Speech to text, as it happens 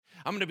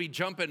I'm going to be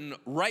jumping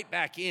right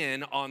back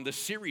in on the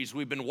series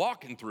we've been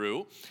walking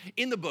through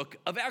in the book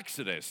of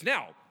Exodus.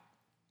 Now,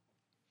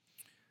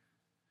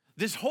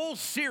 this whole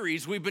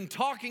series, we've been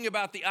talking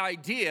about the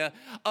idea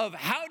of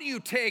how do you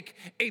take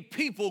a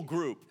people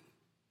group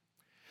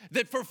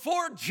that for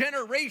 4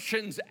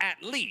 generations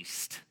at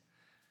least,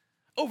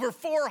 over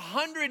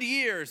 400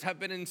 years have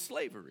been in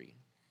slavery.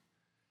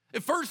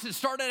 At first, it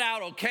started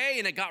out okay,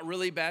 and it got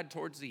really bad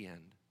towards the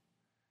end.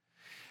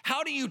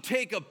 How do you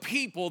take a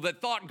people that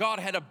thought God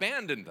had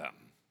abandoned them,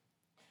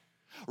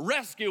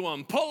 rescue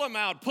them, pull them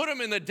out, put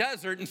them in the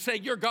desert, and say,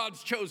 you're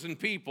God's chosen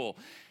people?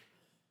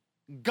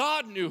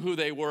 God knew who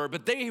they were,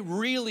 but they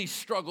really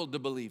struggled to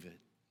believe it.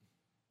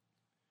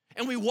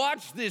 And we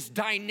watched this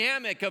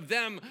dynamic of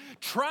them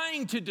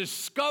trying to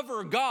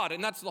discover God,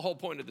 and that's the whole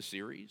point of the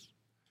series.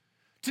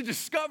 To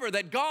discover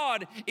that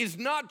God is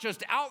not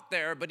just out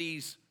there, but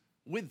he's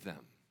with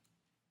them.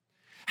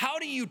 How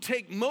do you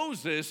take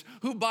Moses,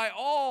 who by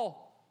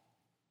all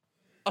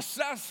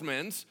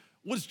assessments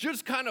was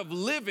just kind of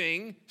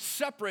living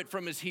separate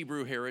from his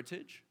Hebrew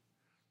heritage,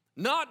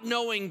 not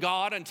knowing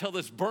God until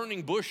this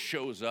burning bush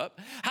shows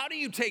up? How do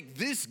you take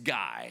this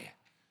guy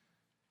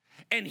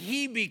and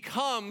he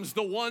becomes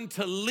the one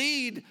to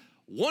lead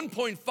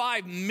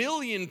 1.5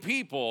 million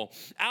people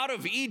out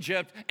of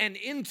Egypt and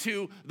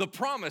into the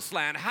promised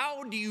land?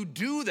 How do you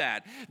do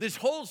that? This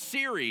whole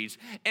series,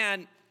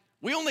 and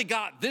we only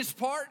got this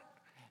part,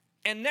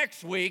 and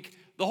next week,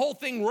 the whole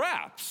thing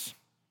wraps,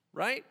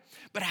 right?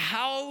 But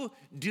how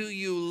do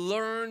you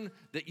learn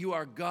that you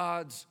are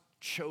God's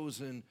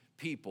chosen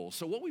people?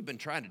 So what we've been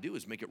trying to do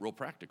is make it real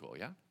practical,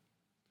 yeah?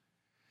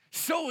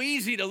 So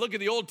easy to look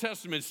at the Old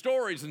Testament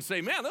stories and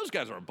say, man, those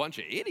guys are a bunch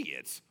of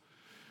idiots,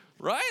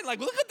 right? Like,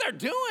 look what they're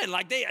doing.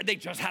 Like, they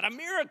just had a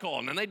miracle,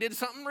 and then they did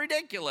something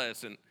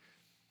ridiculous. And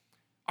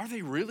are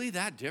they really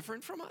that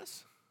different from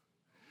us?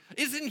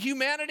 Isn't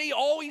humanity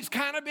always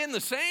kind of been the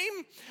same?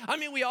 I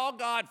mean, we all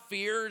got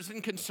fears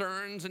and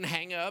concerns and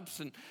hang-ups,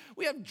 and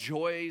we have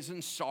joys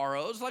and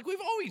sorrows. Like, we've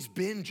always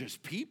been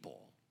just people.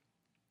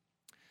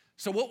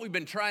 So what we've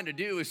been trying to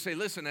do is say,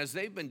 listen, as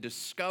they've been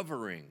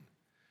discovering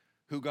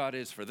who God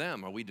is for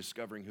them, are we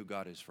discovering who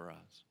God is for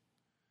us?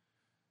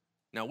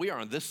 Now, we are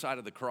on this side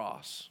of the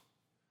cross.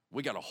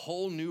 We got a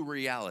whole new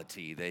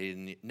reality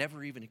they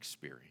never even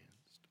experienced.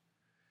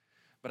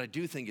 But I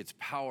do think it's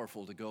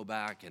powerful to go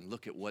back and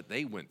look at what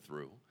they went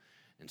through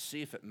and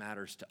see if it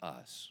matters to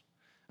us.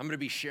 I'm going to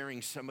be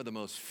sharing some of the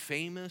most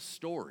famous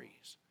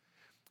stories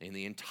in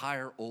the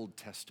entire Old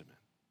Testament.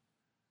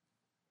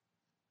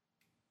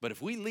 But if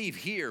we leave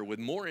here with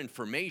more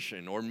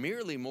information or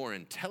merely more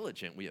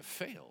intelligent, we have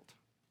failed.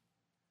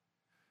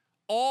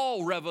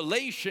 All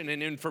revelation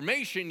and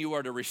information you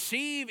are to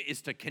receive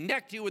is to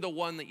connect you with the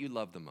one that you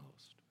love the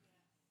most.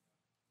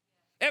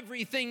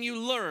 Everything you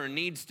learn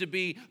needs to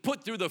be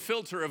put through the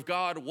filter of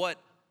God. What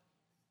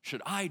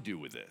should I do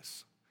with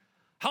this?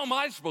 How am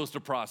I supposed to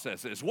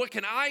process this? What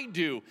can I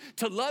do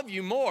to love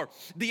you more?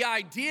 The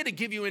idea to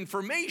give you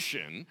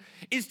information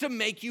is to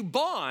make you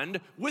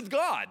bond with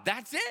God.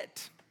 That's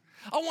it.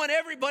 I want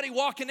everybody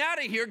walking out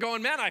of here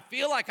going, man, I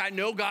feel like I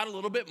know God a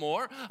little bit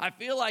more. I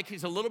feel like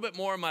he's a little bit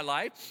more in my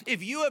life.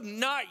 If you have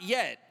not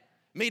yet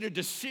made a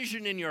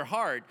decision in your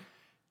heart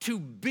to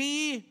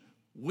be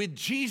with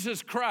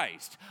Jesus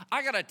Christ,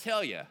 I gotta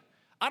tell you,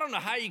 I don't know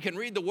how you can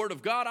read the Word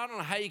of God. I don't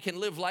know how you can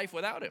live life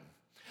without him.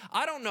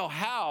 I don't know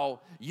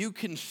how you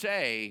can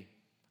say,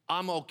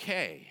 I'm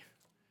okay,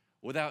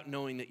 without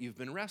knowing that you've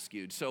been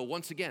rescued. So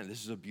once again,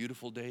 this is a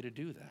beautiful day to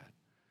do that.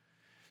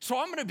 So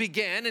I'm gonna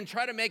begin and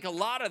try to make a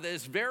lot of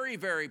this very,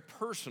 very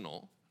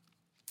personal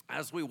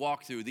as we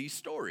walk through these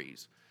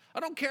stories. I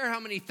don't care how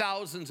many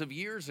thousands of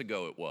years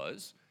ago it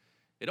was.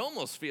 It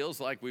almost feels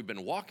like we've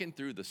been walking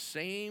through the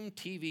same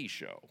TV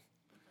show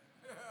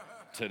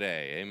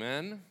today,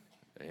 amen?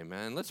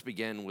 Amen. Let's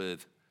begin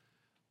with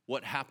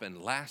what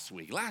happened last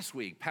week. Last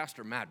week,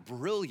 Pastor Matt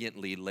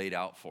brilliantly laid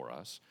out for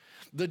us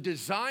the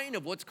design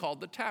of what's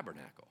called the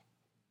tabernacle.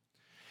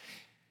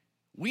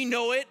 We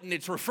know it, and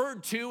it's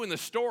referred to in the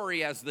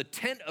story as the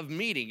tent of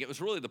meeting. It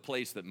was really the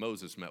place that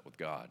Moses met with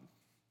God.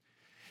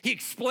 He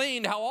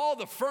explained how all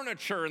the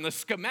furniture and the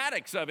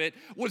schematics of it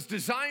was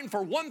designed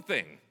for one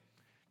thing: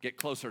 get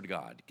closer to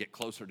God, get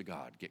closer to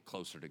God, get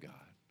closer to God.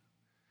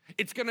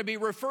 It's going to be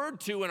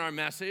referred to in our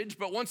message,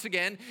 but once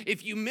again,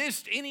 if you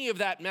missed any of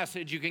that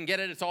message, you can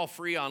get it. It's all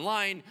free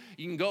online.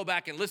 You can go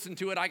back and listen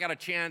to it. I got a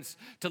chance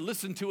to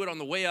listen to it on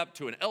the way up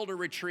to an elder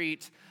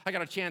retreat. I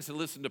got a chance to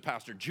listen to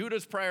Pastor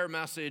Judah's prayer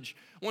message.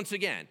 Once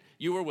again,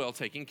 you were well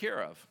taken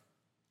care of.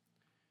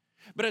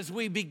 But as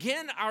we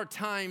begin our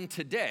time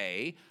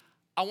today,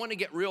 I want to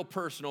get real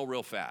personal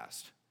real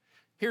fast.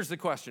 Here's the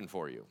question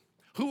for you.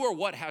 Who or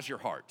what has your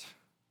heart?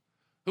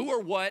 Who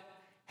or what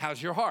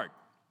has your heart?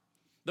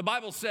 The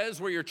Bible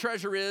says where your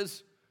treasure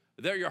is,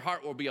 there your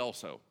heart will be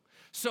also.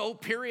 So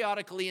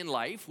periodically in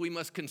life, we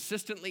must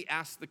consistently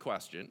ask the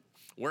question,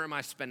 where am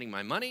I spending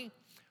my money?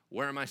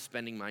 Where am I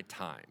spending my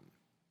time?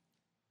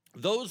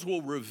 Those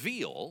will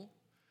reveal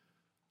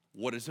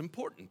what is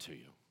important to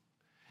you.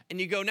 And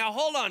you go, now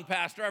hold on,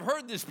 Pastor, I've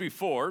heard this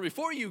before.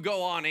 Before you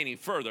go on any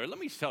further, let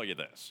me tell you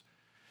this.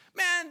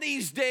 Man,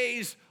 these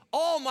days,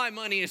 all my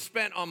money is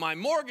spent on my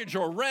mortgage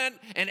or rent,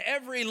 and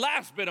every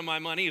last bit of my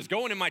money is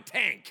going in my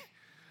tank,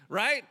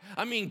 right?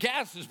 I mean,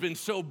 gas has been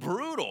so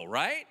brutal,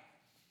 right?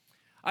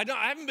 I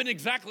haven't been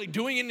exactly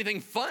doing anything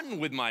fun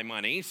with my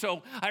money,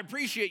 so I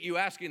appreciate you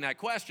asking that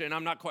question.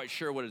 I'm not quite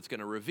sure what it's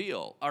going to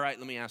reveal. All right,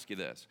 let me ask you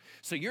this.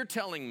 So you're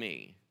telling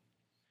me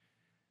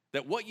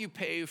that what you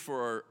pay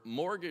for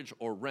mortgage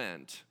or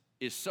rent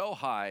is so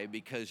high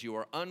because you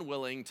are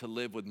unwilling to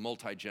live with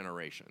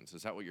multi-generations.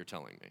 Is that what you're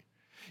telling me?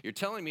 You're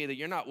telling me that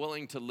you're not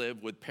willing to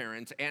live with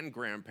parents and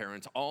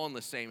grandparents all in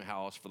the same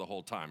house for the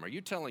whole time. Are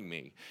you telling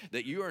me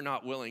that you are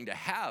not willing to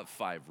have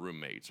 5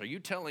 roommates? Are you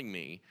telling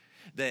me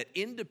that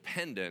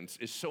independence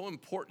is so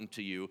important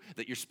to you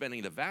that you're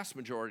spending the vast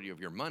majority of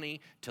your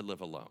money to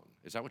live alone?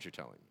 Is that what you're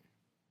telling me?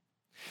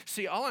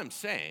 See, all I'm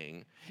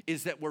saying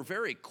is that we're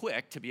very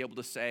quick to be able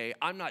to say,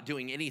 I'm not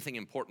doing anything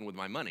important with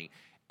my money.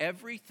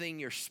 Everything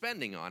you're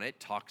spending on it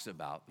talks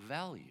about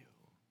value.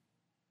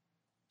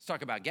 Let's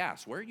talk about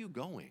gas. Where are you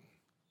going?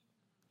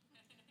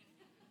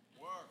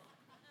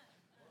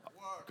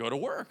 Work. Go to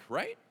work,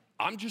 right?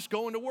 I'm just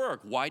going to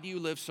work. Why do you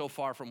live so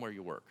far from where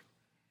you work?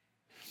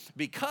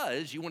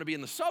 Because you want to be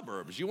in the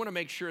suburbs. You want to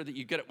make sure that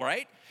you get it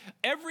right.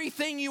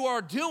 Everything you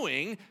are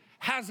doing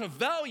has a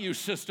value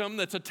system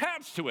that's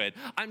attached to it.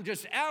 I'm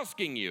just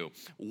asking you,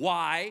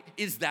 why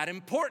is that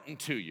important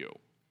to you?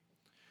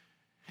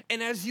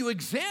 And as you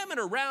examine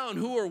around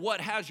who or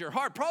what has your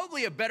heart,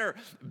 probably a better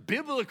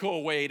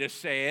biblical way to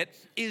say it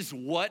is,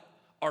 what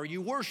are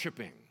you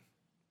worshiping?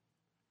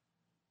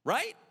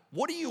 Right?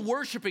 What are you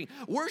worshiping?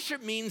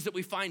 Worship means that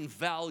we find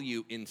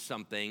value in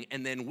something,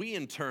 and then we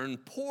in turn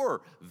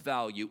pour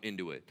value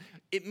into it.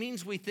 It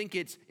means we think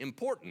it's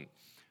important.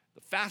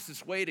 The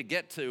fastest way to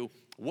get to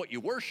what you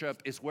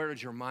worship is, where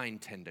does your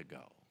mind tend to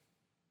go?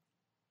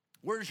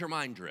 Where does your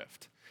mind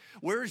drift?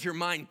 Where does your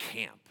mind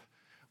camp?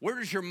 Where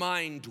does your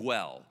mind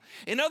dwell?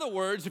 In other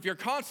words, if you're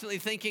constantly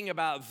thinking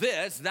about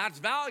this, that's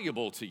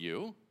valuable to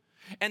you,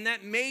 and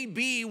that may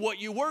be what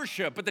you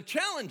worship. But the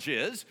challenge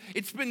is,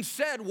 it's been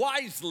said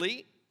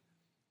wisely,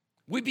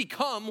 we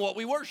become what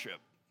we worship.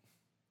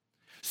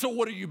 So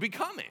what are you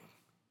becoming?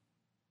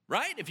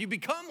 Right? If you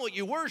become what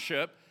you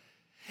worship,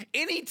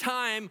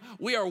 anytime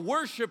we are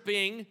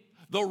worshiping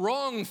the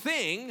wrong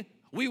thing,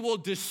 we will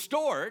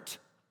distort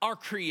our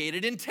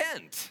created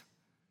intent.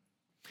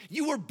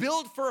 You were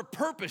built for a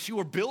purpose. You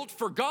were built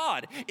for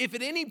God. If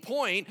at any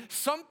point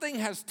something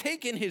has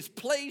taken his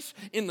place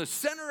in the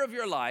center of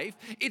your life,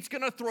 it's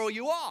going to throw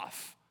you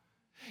off.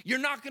 You're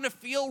not going to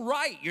feel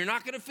right. You're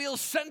not going to feel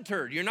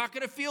centered. You're not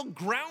going to feel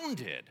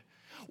grounded.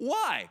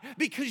 Why?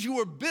 Because you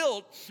were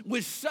built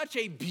with such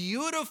a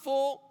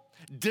beautiful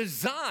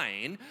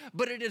design,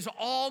 but it is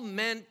all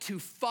meant to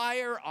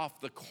fire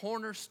off the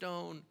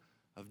cornerstone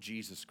of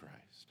Jesus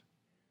Christ.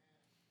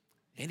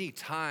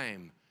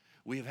 Anytime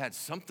we have had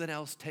something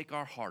else take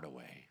our heart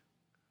away,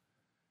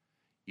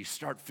 you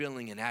start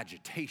feeling an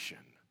agitation.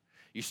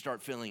 You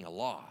start feeling a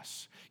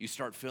loss. You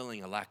start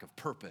feeling a lack of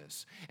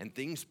purpose, and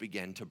things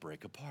begin to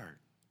break apart.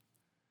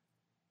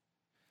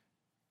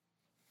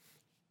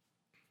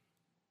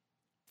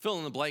 Fill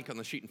in the blank on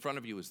the sheet in front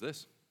of you is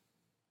this.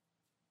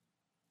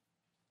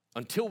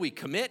 Until we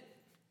commit,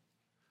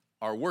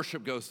 our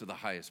worship goes to the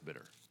highest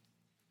bidder.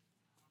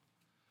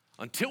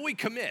 Until we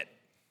commit,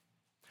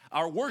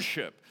 our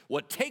worship,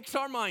 what takes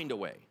our mind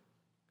away,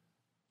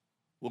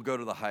 will go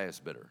to the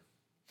highest bidder.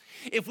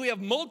 If we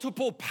have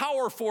multiple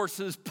power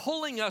forces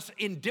pulling us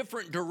in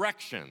different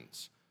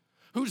directions,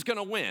 who's going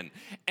to win?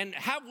 And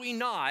have we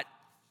not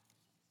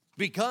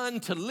begun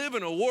to live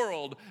in a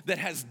world that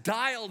has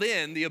dialed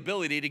in the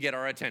ability to get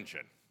our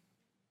attention?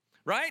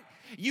 Right?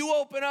 You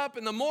open up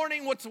in the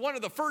morning, what's one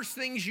of the first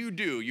things you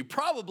do? You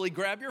probably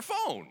grab your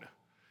phone.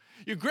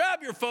 You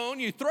grab your phone,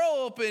 you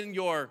throw open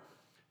your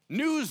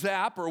news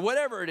app or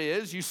whatever it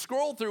is, you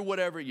scroll through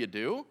whatever you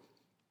do,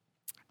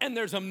 and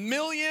there's a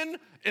million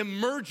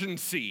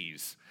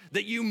emergencies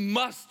that you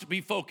must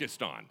be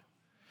focused on.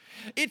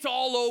 It's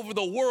all over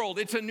the world.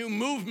 It's a new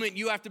movement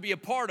you have to be a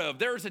part of.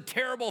 There's a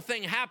terrible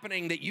thing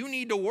happening that you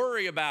need to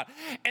worry about.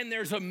 And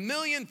there's a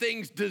million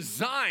things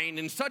designed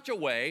in such a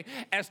way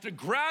as to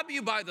grab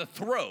you by the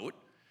throat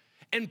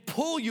and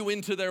pull you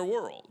into their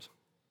world.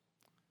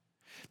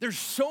 There's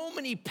so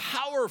many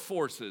power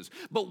forces,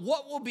 but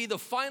what will be the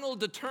final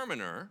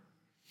determiner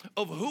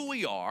of who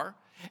we are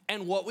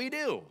and what we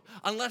do?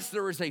 Unless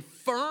there is a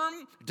firm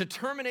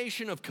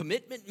determination of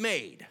commitment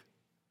made,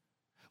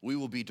 we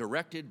will be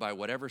directed by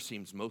whatever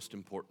seems most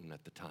important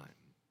at the time.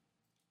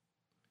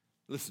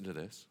 Listen to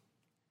this.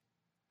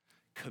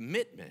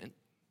 Commitment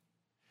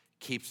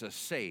keeps us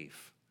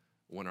safe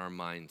when our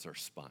minds are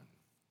spun.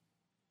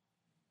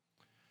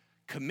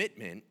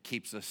 Commitment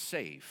keeps us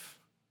safe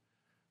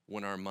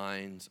when our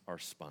minds are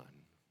spun.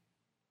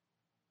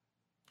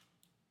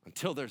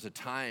 Until there's a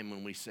time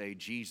when we say,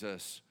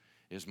 Jesus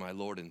is my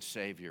Lord and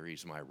Savior,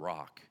 he's my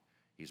rock,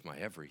 he's my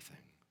everything,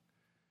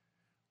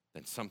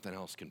 then something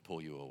else can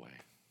pull you away.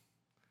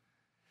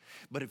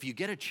 But if you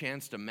get a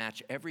chance to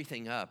match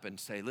everything up and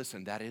say,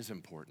 listen, that is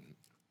important,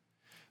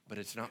 but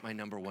it's not my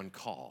number one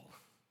call.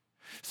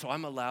 So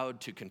I'm allowed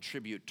to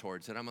contribute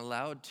towards it. I'm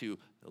allowed to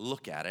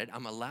look at it.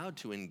 I'm allowed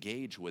to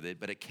engage with it,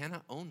 but it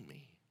cannot own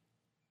me.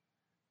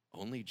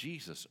 Only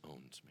Jesus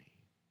owns me.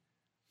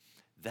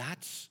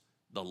 That's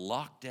the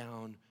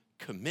lockdown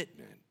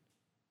commitment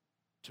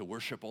to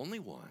worship only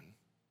one,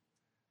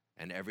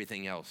 and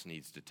everything else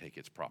needs to take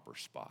its proper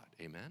spot.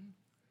 Amen?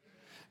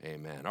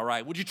 Amen. All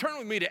right, would you turn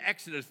with me to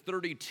Exodus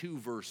 32,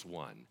 verse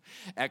 1?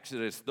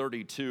 Exodus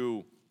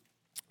 32,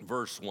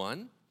 verse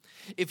 1.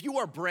 If you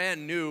are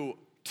brand new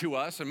to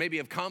us, and maybe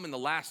have come in the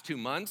last 2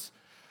 months,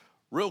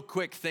 real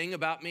quick thing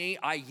about me,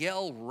 I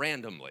yell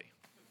randomly.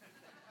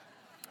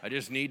 I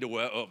just need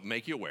to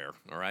make you aware,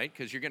 all right?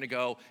 Because you're going to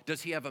go,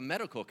 does he have a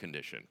medical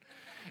condition?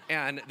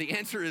 And the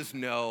answer is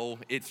no,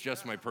 it's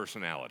just my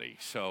personality.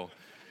 So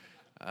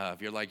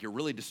if you're like, you're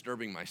really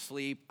disturbing my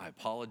sleep, I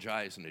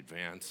apologize in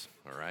advance,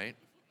 all right?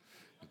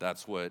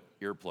 That's what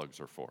earplugs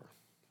are for.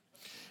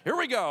 Here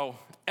we go,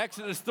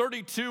 Exodus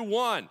 32,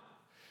 1.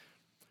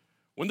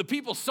 When the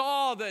people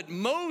saw that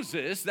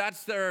Moses,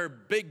 that's their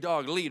big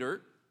dog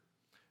leader,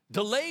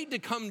 delayed to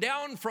come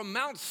down from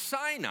Mount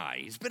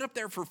Sinai, he's been up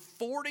there for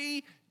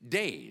 40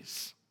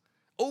 days,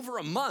 over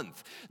a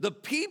month. The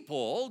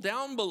people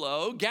down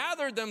below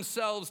gathered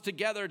themselves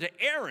together to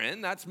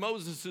Aaron, that's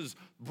Moses'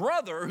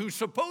 brother, who's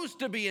supposed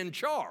to be in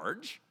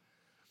charge,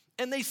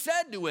 and they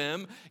said to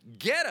him,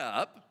 get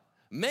up,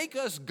 make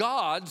us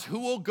gods who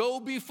will go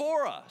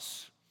before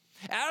us.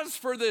 As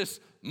for this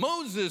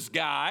Moses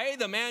guy,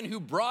 the man who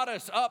brought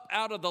us up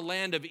out of the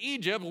land of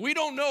Egypt, we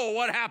don't know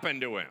what happened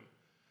to him.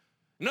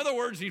 In other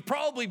words, he's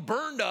probably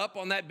burned up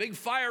on that big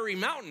fiery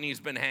mountain he's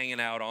been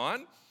hanging out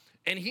on,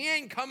 and he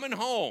ain't coming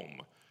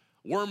home.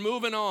 We're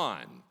moving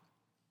on.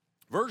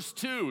 Verse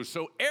 2,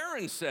 so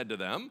Aaron said to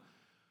them,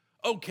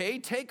 okay,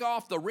 take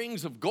off the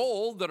rings of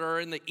gold that are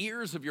in the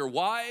ears of your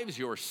wives,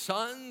 your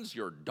sons,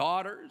 your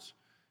daughters,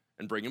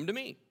 and bring them to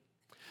me.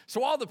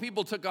 So all the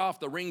people took off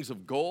the rings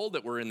of gold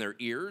that were in their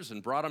ears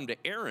and brought them to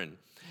Aaron.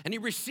 And he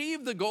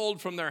received the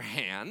gold from their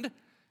hand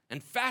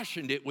and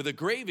fashioned it with a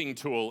graving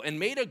tool and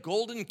made a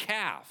golden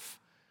calf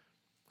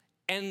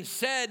and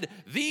said,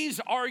 these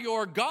are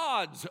your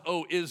gods,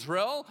 O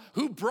Israel,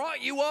 who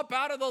brought you up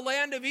out of the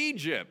land of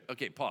Egypt.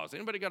 Okay, pause.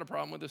 Anybody got a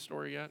problem with this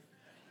story yet?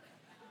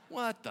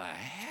 What the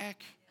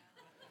heck?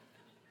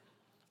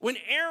 When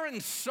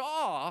Aaron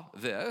saw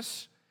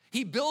this,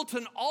 he built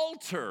an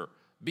altar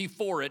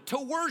before it to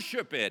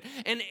worship it.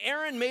 And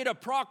Aaron made a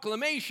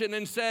proclamation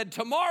and said,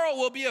 tomorrow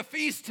will be a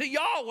feast to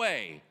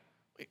Yahweh.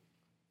 Wait,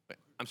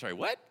 I'm sorry,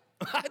 what?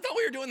 I thought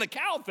we were doing the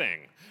cow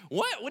thing.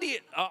 What do you,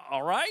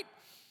 all right?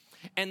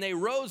 And they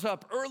rose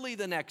up early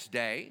the next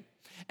day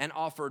and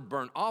offered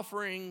burnt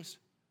offerings,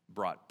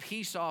 brought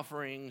peace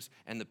offerings,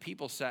 and the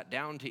people sat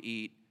down to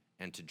eat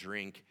and to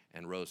drink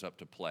and rose up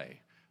to play.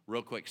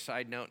 Real quick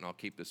side note, and I'll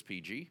keep this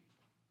PG.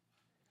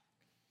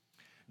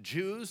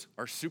 Jews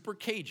are super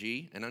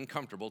cagey and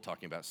uncomfortable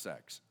talking about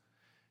sex.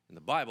 In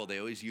the Bible, they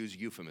always use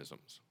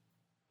euphemisms.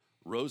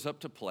 Rose up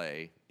to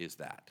play is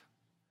that.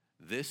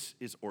 This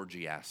is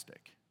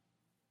orgiastic.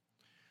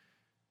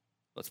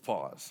 Let's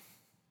pause.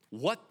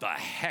 What the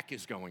heck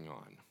is going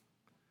on?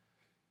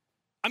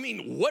 I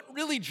mean, what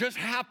really just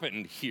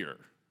happened here?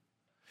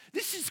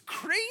 This is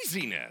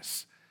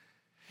craziness.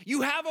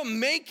 You have them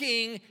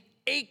making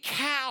a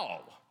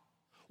cow.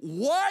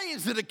 Why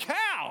is it a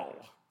cow?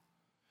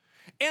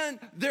 And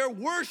they're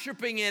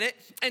worshiping in it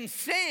and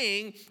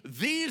saying,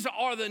 these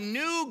are the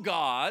new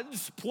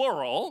gods,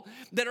 plural,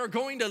 that are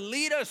going to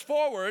lead us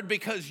forward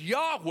because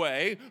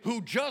Yahweh,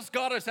 who just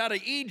got us out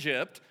of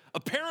Egypt,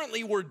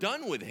 apparently we're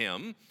done with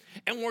him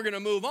and we're going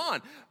to move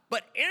on.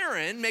 But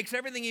Aaron makes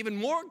everything even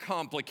more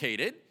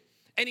complicated,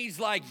 and he's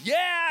like,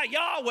 yeah,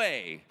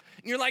 Yahweh.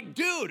 And you're like,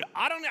 dude,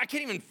 I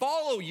can't even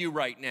follow you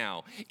right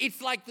now.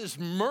 It's like this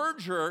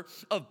merger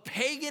of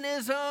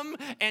paganism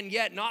and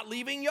yet not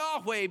leaving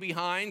Yahweh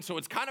behind. So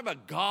it's kind of a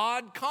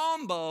God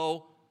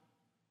combo.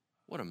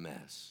 What a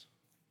mess.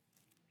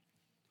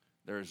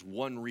 There's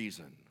one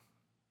reason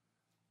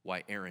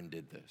why Aaron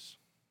did this.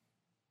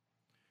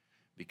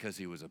 Because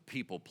he was a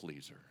people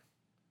pleaser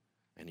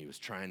and he was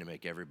trying to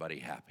make everybody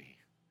happy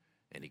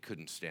and he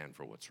couldn't stand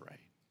for what's right.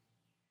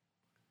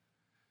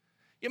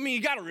 I mean,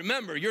 you got to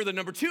remember, you're the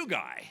number 2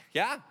 guy,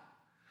 yeah?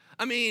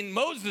 I mean,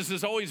 Moses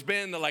has always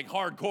been the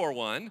hardcore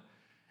one,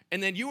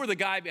 and then you were the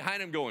guy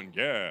behind him going,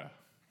 yeah,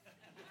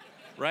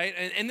 right?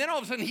 And then all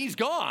of a sudden he's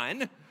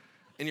gone,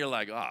 and you're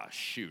like, oh,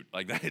 shoot,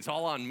 it's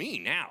all on me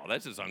now.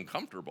 This is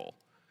uncomfortable.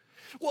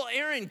 Well,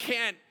 Aaron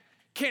can't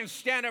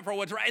stand up for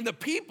what's right, and the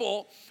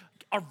people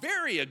are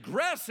very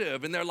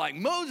aggressive, and they're like,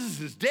 Moses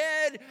is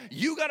dead,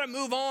 you gotta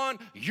move on,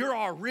 you're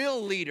our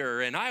real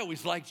leader, and I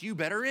always liked you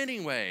better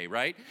anyway,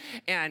 right?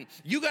 And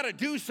you gotta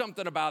do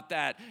something about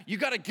that. You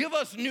gotta give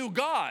us new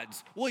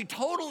gods. Well, he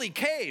totally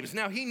caves.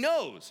 Now, he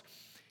knows.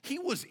 He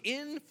was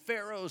in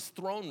Pharaoh's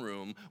throne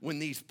room when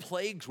these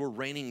plagues were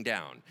raining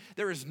down.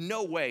 There is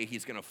no way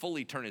he's gonna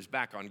fully turn his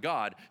back on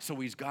God, so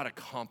he's gotta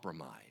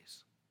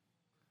compromise.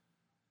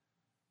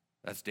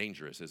 That's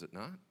dangerous, is it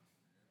not?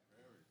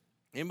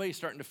 Anybody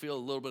starting to feel a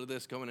little bit of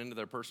this going into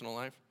their personal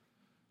life?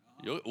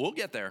 We'll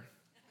get there.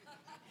 Thank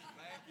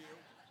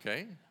you.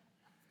 Okay?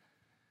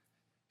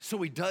 So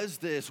he does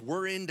this.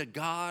 We're into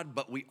God,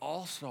 but we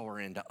also are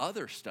into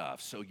other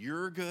stuff. So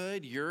you're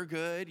good, you're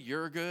good,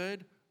 you're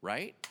good,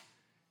 right?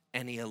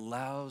 And he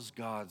allows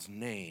God's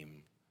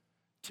name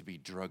to be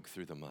dragged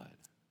through the mud.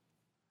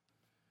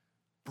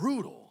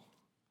 Brutal.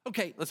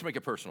 Okay, let's make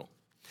it personal.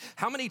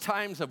 How many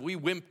times have we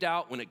wimped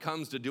out when it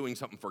comes to doing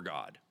something for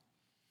God?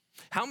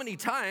 How many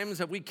times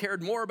have we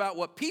cared more about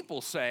what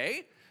people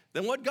say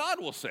than what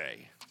God will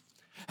say?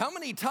 How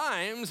many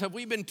times have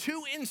we been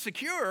too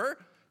insecure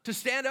to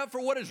stand up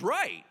for what is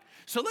right?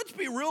 So let's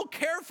be real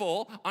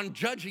careful on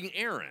judging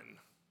Aaron.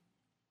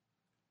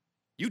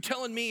 You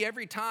telling me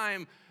every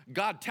time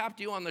God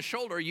tapped you on the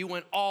shoulder, you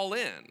went all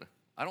in?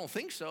 I don't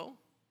think so.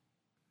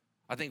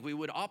 I think we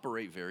would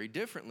operate very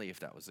differently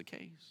if that was the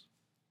case.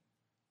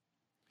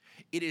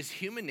 It is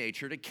human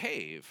nature to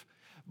cave.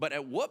 But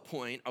at what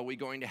point are we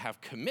going to have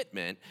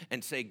commitment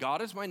and say,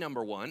 God is my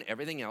number one,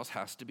 everything else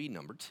has to be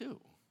number two?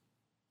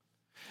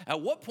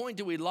 At what point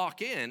do we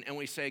lock in and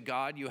we say,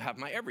 God, you have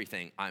my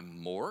everything?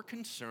 I'm more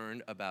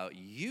concerned about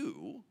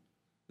you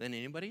than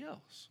anybody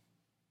else.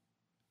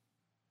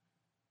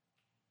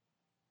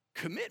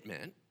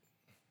 Commitment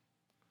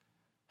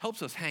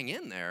helps us hang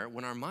in there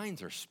when our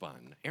minds are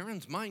spun.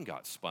 Aaron's mind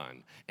got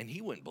spun, and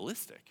he went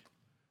ballistic.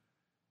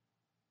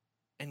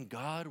 And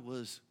God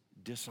was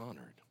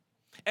dishonored.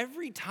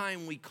 Every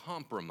time we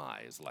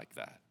compromise like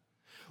that,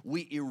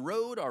 we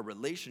erode our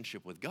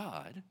relationship with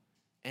God,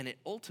 and it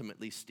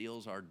ultimately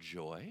steals our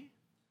joy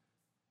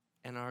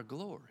and our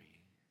glory.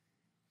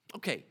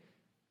 Okay,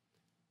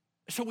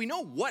 so we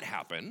know what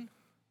happened,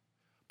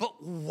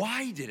 but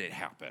why did it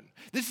happen?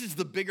 This is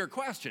the bigger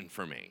question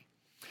for me.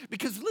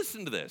 Because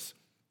listen to this.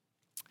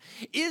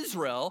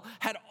 Israel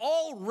had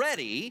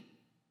already,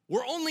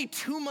 we're only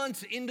 2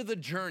 months into the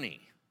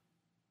journey.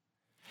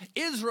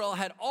 Israel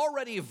had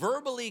already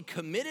verbally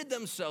committed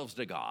themselves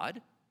to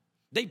God.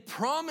 They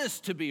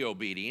promised to be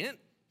obedient.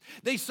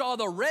 They saw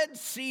the Red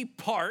Sea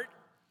part.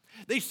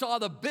 They saw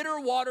the bitter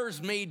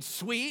waters made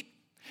sweet.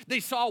 They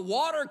saw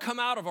water come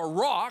out of a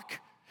rock.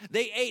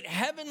 They ate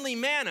heavenly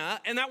manna,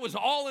 and that was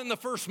all in the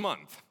first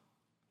month.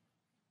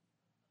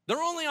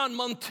 They're only on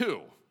month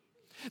 2.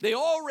 They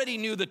already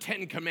knew the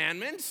 10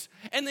 commandments,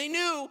 and they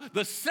knew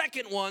the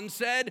second one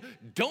said,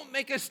 don't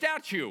make a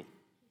statue.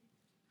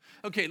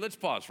 Okay, let's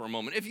pause for a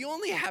moment. If you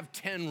only have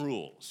 10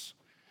 rules,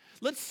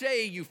 let's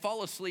say you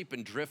fall asleep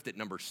and drift at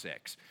number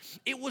 6.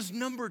 It was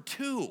number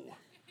 2.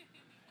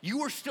 You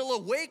were still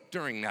awake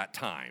during that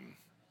time.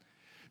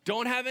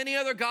 Don't have any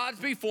other gods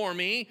before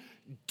me.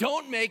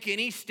 Don't make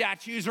any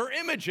statues or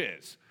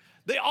images.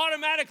 They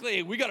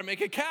automatically, we got to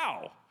make a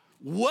cow.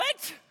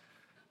 What?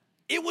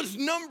 It was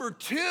number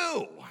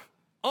 2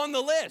 on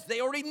the list.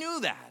 They already knew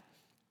that.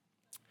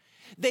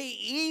 They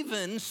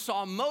even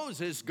saw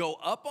Moses go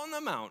up on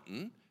the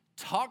mountain,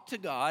 talk to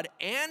God,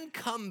 and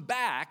come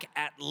back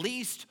at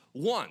least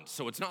once.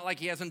 So it's not like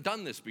he hasn't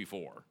done this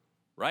before,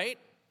 right?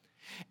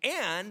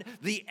 And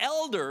the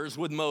elders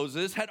with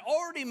Moses had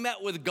already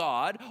met with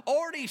God,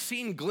 already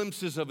seen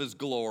glimpses of his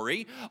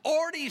glory,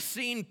 already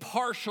seen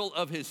partial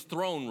of his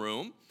throne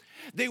room.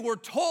 They were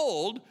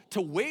told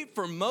to wait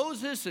for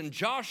Moses and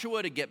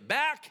Joshua to get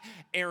back.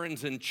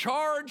 Aaron's in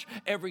charge.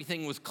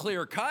 Everything was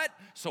clear cut.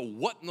 So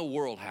what in the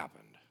world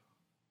happened?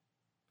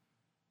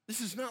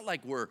 This is not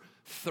like we're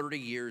 30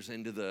 years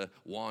into the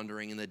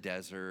wandering in the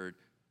desert.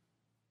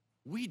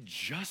 We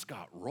just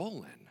got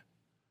rolling.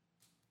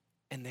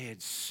 And they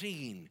had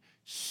seen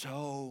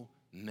so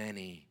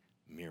many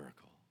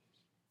miracles.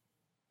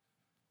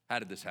 How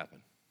did this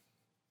happen?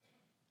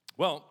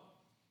 Well,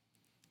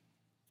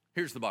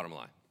 here's the bottom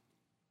line.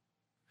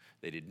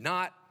 They did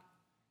not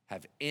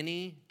have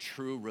any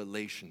true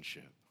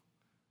relationship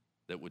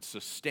that would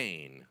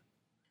sustain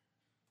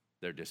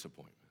their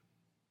disappointment.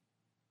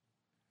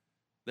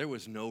 There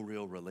was no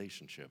real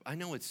relationship. I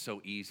know it's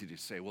so easy to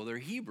say, well, they're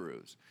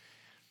Hebrews.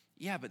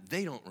 Yeah, but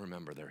they don't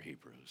remember they're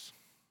Hebrews.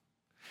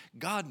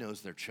 God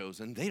knows they're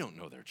chosen. They don't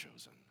know they're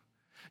chosen.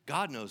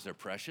 God knows they're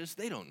precious.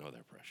 They don't know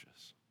they're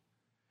precious.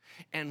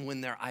 And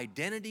when their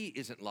identity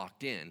isn't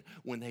locked in,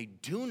 when they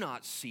do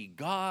not see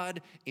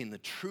God in the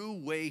true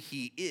way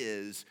he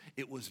is,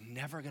 it was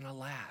never going to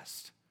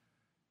last.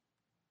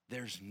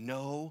 There's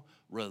no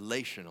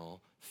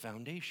relational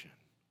foundation.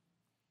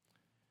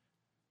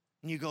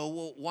 And you go,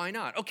 well, why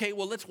not? Okay,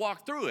 well, let's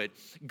walk through it.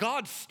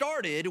 God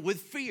started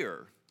with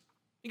fear.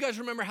 You guys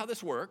remember how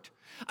this worked?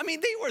 I mean,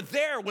 they were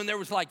there when there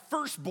was like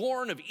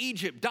firstborn of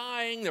Egypt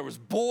dying, there was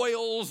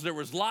boils, there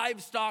was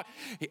livestock,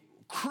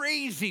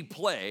 crazy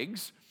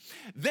plagues.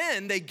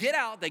 Then they get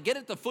out, they get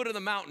at the foot of the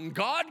mountain,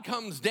 God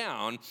comes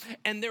down,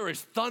 and there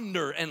is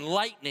thunder and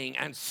lightning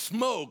and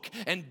smoke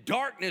and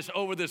darkness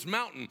over this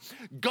mountain.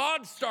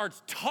 God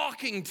starts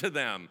talking to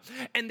them,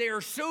 and they are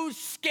so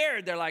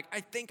scared, they're like, I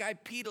think I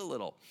peed a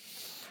little.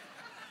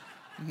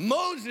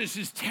 Moses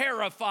is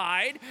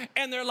terrified,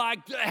 and they're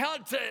like, hell,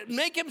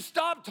 make him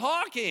stop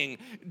talking.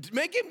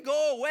 Make him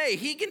go away.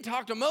 He can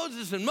talk to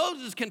Moses, and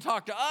Moses can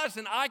talk to us,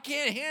 and I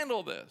can't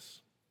handle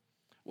this.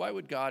 Why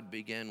would God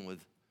begin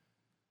with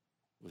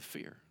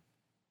fear?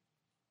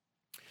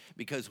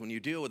 Because when you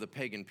deal with a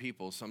pagan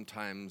people,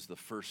 sometimes the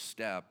first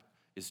step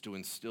is to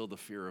instill the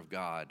fear of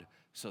God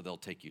so they'll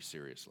take you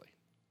seriously.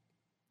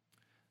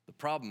 The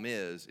problem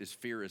is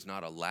fear is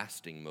not a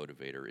lasting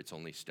motivator. It's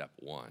only step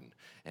one.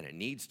 And it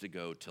needs to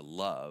go to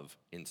love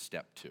in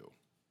step two,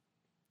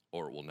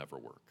 or it will never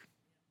work.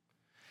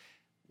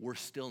 We're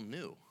still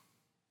new.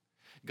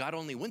 God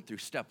only went through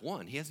step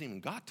one. He hasn't even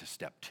got to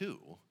step two,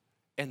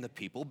 and the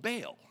people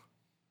bail.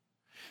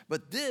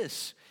 But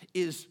this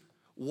is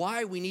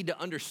why we need to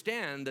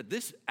understand that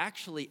this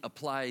actually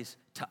applies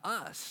to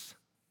us.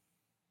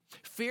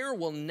 Fear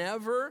will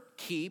never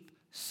keep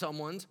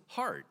someone's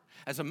heart.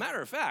 As a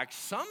matter of fact,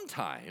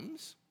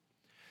 sometimes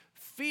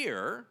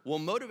fear will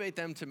motivate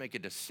them to make a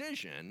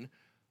decision,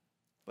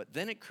 but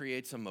then it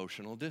creates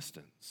emotional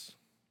distance.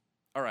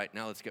 All right,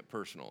 now let's get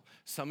personal.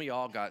 Some of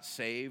y'all got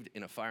saved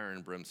in a fire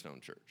and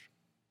brimstone church.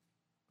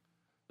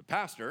 The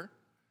pastor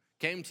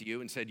came to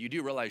you and said, you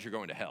do realize you're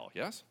going to hell,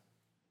 yes?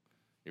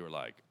 You were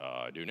like,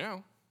 I do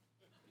now.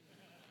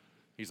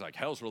 He's like,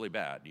 hell's really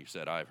bad. You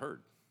said, I've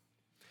heard.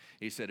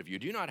 He said, if you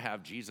do not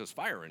have Jesus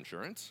fire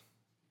insurance,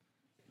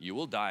 you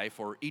will die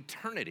for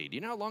eternity. Do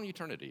you know how long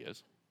eternity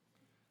is?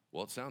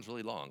 Well, it sounds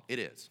really long. It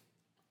is.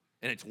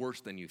 And it's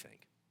worse than you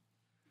think.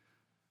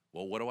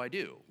 Well, what do I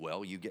do?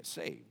 Well, you get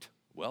saved.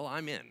 Well,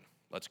 I'm in.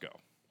 Let's go.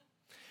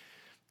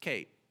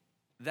 Okay,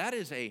 that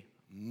is a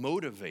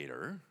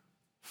motivator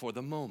for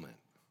the moment.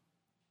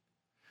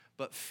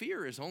 But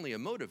fear is only a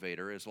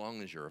motivator as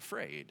long as you're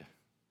afraid.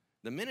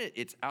 The minute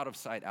it's out of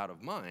sight, out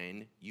of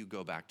mind, you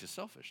go back to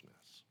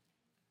selfishness.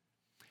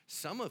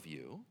 Some of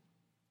you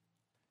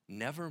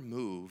never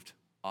moved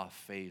off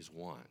phase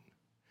one.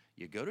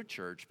 You go to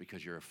church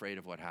because you're afraid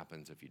of what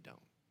happens if you don't.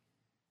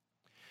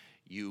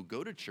 You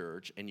go to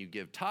church and you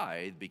give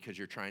tithe because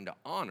you're trying to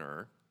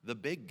honor the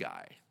big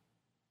guy.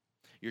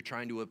 You're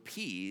trying to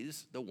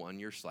appease the one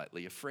you're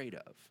slightly afraid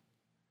of.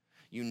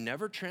 You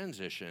never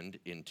transitioned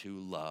into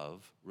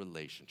love,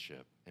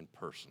 relationship, and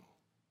personal.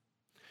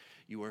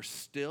 You are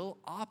still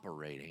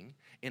operating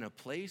in a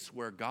place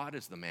where God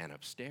is the man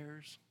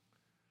upstairs,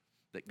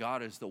 that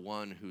God is the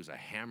one who's a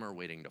hammer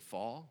waiting to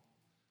fall,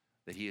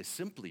 that he is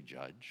simply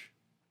judge,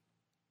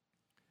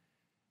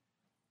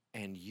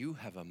 and you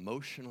have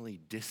emotionally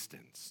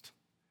distanced.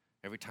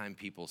 Every time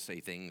people say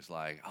things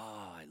like,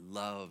 oh, I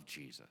love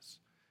Jesus,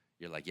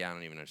 you're like, yeah, I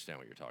don't even understand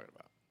what you're talking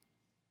about.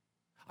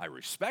 I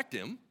respect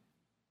him.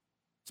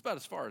 It's about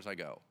as far as I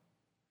go.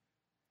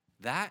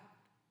 That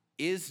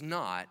is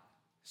not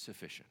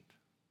sufficient.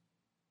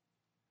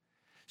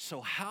 So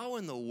how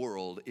in the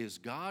world is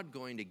God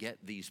going to get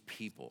these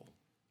people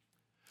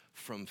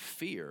from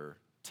fear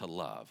to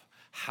love?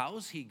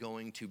 How's he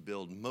going to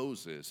build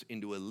Moses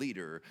into a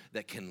leader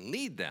that can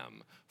lead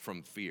them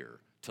from fear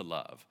to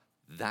love?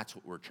 That's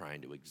what we're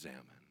trying to examine.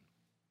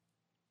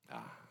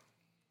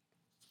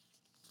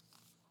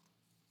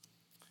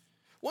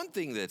 One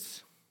thing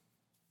that's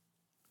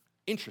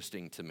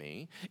interesting to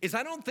me is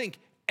I don't think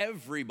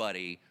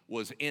everybody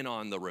was in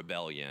on the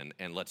rebellion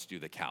and let's do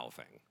the cow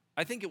thing.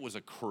 I think it was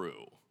a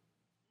crew,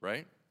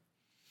 right?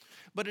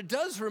 But it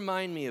does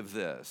remind me of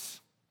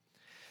this.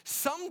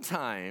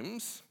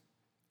 Sometimes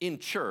in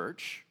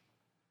church,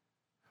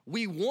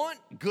 we want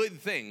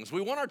good things.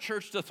 We want our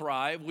church to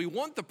thrive. We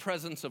want the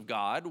presence of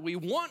God. We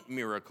want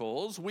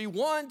miracles. We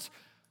want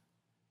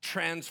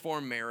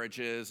transformed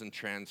marriages and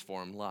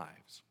transformed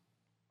lives.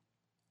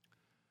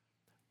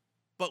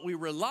 But we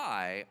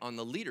rely on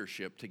the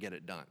leadership to get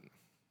it done.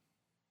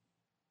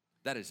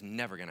 That is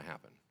never going to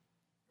happen.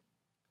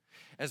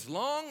 As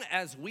long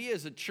as we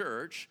as a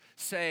church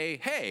say,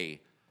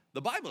 hey,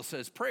 the Bible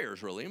says prayer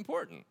is really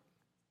important.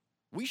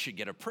 We should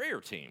get a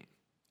prayer team.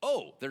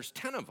 Oh, there's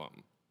 10 of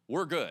them.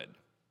 We're good.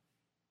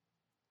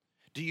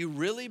 Do you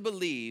really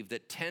believe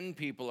that 10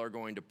 people are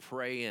going to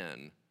pray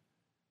in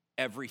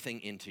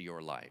everything into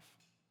your life?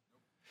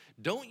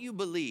 Don't you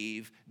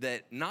believe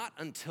that not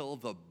until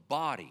the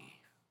body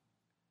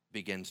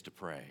begins to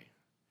pray,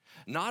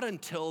 not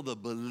until the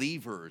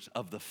believers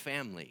of the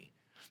family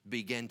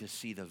begin to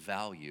see the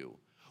value,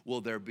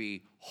 will there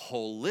be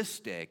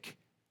holistic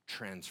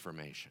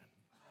transformation?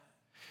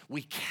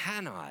 We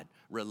cannot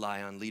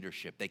rely on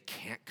leadership. They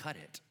can't cut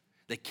it.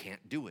 They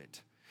can't do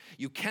it.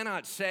 You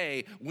cannot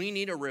say, we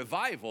need a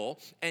revival,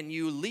 and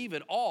you leave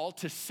it all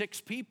to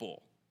 6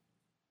 people.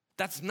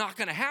 That's not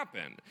going to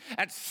happen.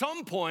 At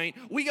some point,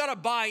 we got to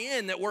buy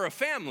in that we're a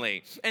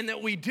family and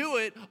that we do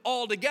it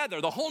all together.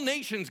 The whole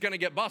nation's going to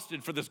get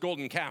busted for this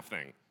golden calf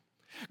thing.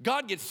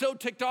 God gets so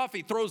ticked off,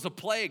 he throws a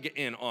plague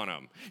in on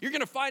them. You're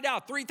going to find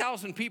out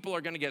 3,000 people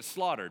are going to get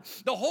slaughtered.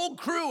 The whole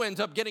crew ends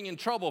up getting in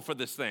trouble for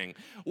this thing.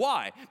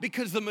 Why?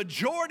 Because the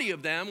majority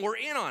of them were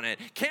in on it.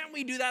 Can't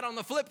we do that on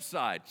the flip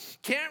side?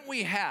 Can't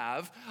we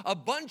have a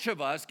bunch of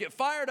us get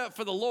fired up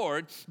for the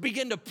Lord,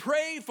 begin to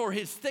pray for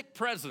his thick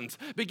presence,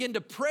 begin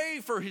to pray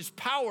for his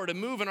power to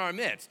move in our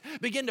midst,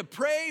 begin to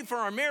pray for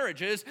our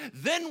marriages,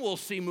 then we'll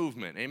see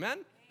movement. Amen?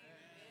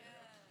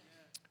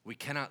 We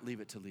cannot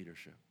leave it to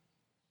leadership.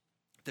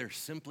 There's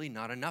simply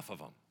not enough of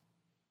them,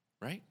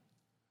 right?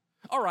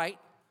 All right.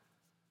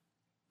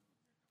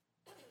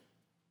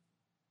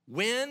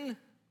 When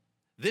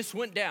this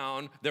went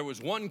down, there was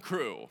one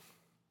crew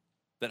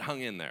that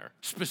hung in there,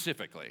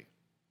 specifically.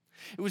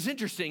 It was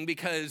interesting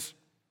because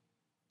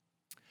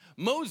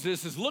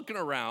Moses is looking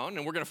around,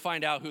 and we're going to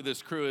find out who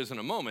this crew is in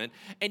a moment,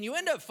 and you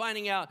end up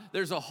finding out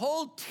there's a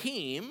whole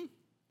team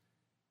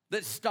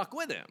that stuck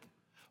with him.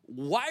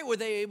 Why were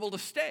they able to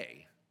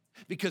stay?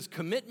 Because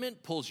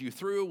commitment pulls you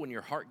through when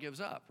your heart gives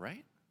up,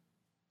 right?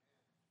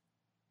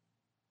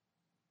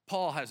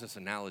 Paul has this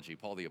analogy,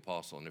 Paul the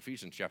Apostle, in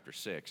Ephesians chapter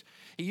 6.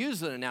 He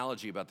uses an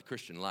analogy about the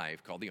Christian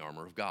life called the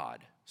armor of God,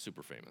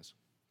 super famous.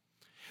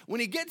 When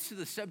he gets to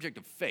the subject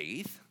of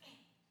faith,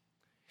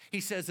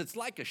 he says it's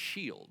like a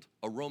shield,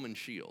 a Roman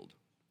shield,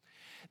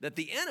 that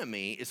the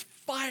enemy is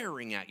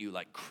firing at you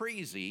like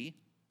crazy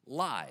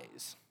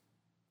lies.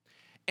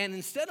 And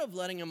instead of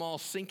letting them all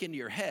sink into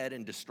your head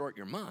and distort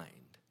your mind,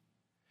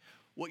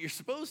 what you're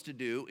supposed to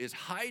do is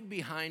hide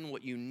behind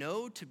what you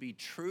know to be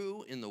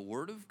true in the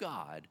Word of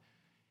God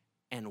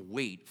and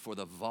wait for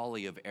the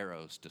volley of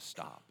arrows to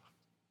stop.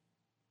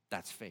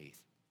 That's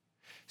faith.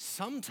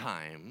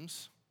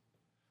 Sometimes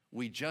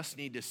we just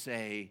need to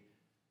say,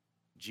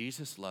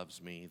 Jesus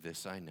loves me,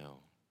 this I know,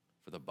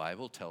 for the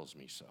Bible tells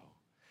me so,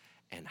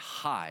 and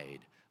hide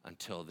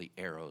until the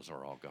arrows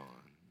are all gone.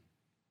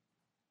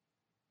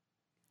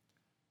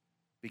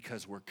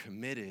 Because we're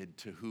committed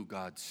to who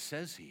God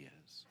says he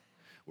is.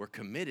 We're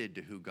committed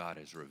to who God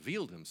has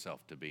revealed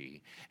himself to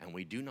be, and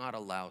we do not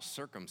allow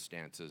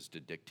circumstances to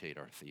dictate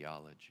our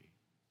theology.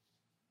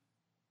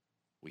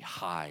 We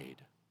hide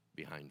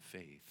behind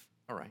faith.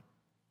 All right.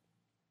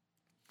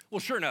 Well,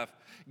 sure enough,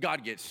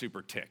 God gets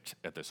super ticked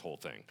at this whole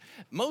thing.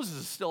 Moses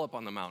is still up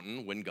on the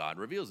mountain when God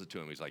reveals it to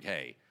him. He's like,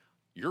 hey,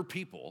 your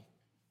people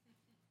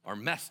are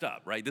messed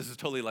up, right? This is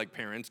totally like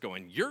parents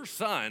going, your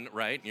son,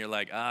 right? And you're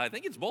like, I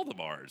think it's both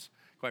of ours,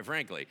 quite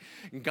frankly.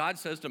 And God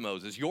says to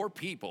Moses, your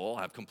people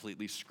have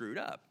completely screwed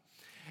up.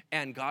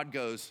 And God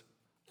goes,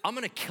 I'm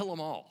going to kill them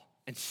all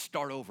and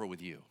start over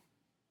with you.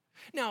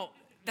 Now,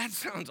 that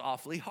sounds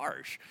awfully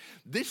harsh.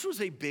 This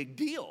was a big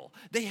deal.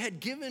 They had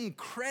given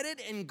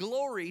credit and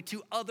glory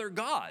to other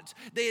gods.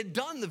 They had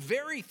done the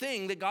very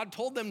thing that God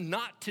told them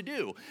not to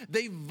do.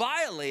 They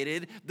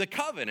violated the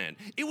covenant.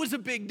 It was a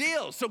big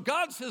deal. So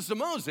God says to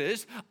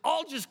Moses,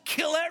 I'll just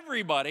kill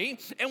everybody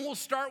and we'll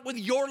start with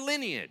your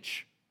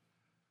lineage.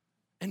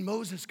 And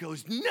Moses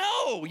goes,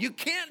 no, you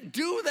can't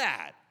do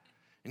that.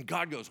 And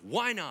God goes,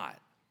 why not?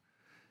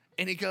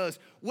 And he goes,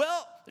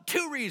 well,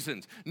 2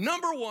 reasons.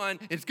 Number 1,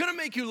 it's going to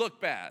make you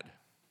look bad.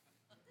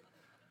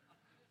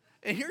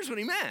 And here's what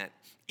he meant.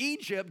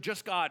 Egypt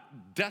just got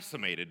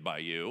decimated by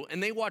you,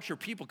 and they watch your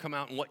people come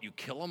out and what, you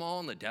kill them all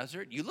in the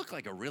desert? You look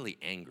like a really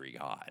angry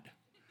God.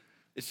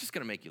 It's just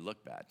going to make you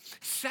look bad.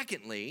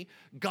 Secondly,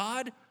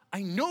 God,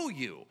 I know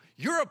you.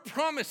 You're a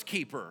promise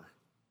keeper.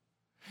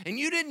 And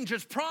you didn't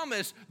just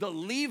promise the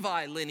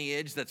Levi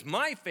lineage that's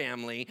my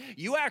family.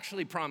 You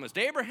actually promised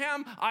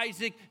Abraham,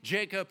 Isaac,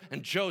 Jacob,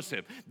 and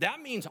Joseph.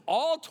 That means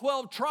all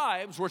 12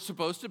 tribes were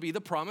supposed to be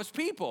the promised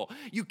people.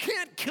 You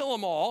can't kill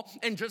them all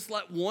and just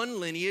let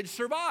one lineage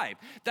survive.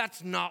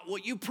 That's not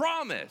what you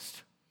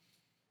promised.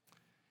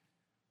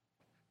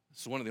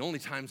 This is one of the only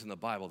times in the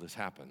Bible this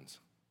happens.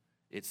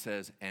 It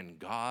says, and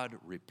God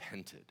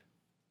repented.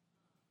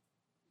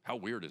 How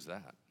weird is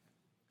that?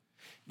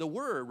 The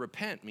word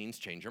repent means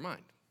change your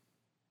mind.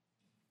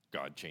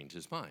 God changed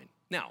his mind.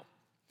 Now,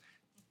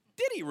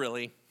 did he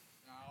really?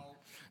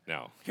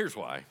 No. Here's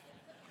why.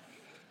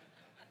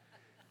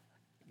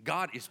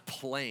 God is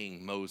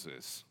playing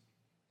Moses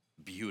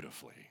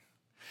beautifully.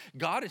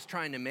 God is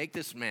trying to make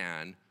this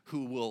man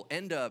who will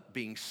end up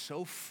being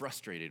so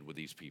frustrated with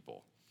these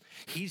people.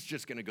 He's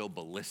just going to go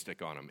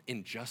ballistic on them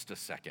in just a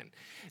second.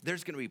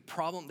 There's going to be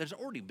problem. There's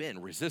already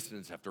been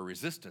resistance after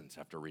resistance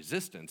after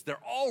resistance.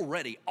 They're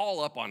already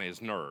all up on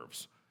his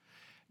nerves.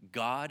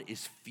 God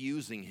is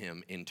fusing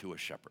him into a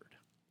shepherd.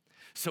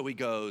 So he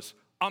goes,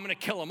 I'm going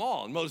to kill them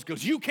all. And Moses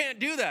goes, you can't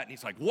do that. And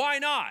he's like, why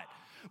not?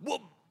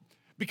 Well,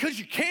 because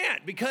you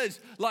can't. Because,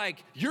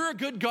 like, you're a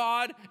good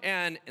God.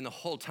 And the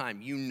whole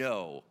time, you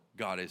know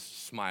God is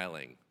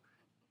smiling,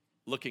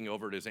 looking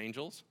over at his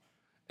angels.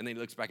 And then he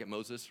looks back at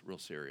Moses, real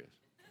serious.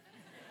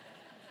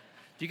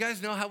 Do you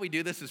guys know how we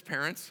do this as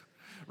parents?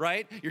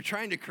 Right? You're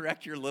trying to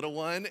correct your little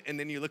one, and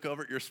then you look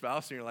over at your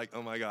spouse, and you're like,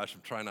 oh my gosh, I'm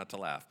trying not to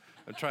laugh.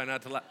 I'm trying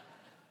not to laugh.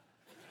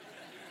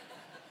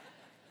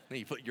 Then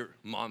you put your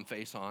mom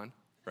face on,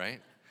 right?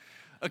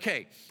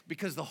 Okay,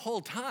 because the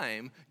whole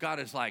time, God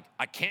is like,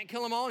 I can't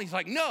kill them all. And he's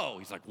like, no.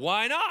 He's like,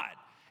 why not?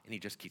 And he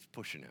just keeps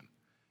pushing him.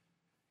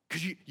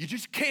 Because you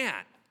just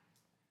can't.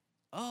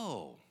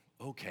 Oh,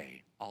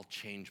 okay, I'll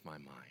change my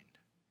mind.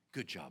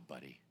 Good job,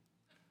 buddy.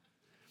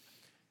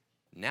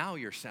 Now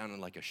you're sounding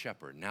like a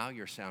shepherd. Now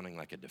you're sounding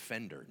like a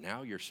defender.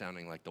 Now you're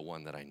sounding like the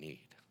one that I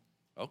need.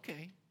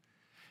 Okay.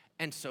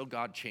 And so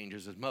God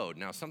changes his mode.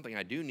 Now, something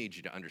I do need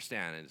you to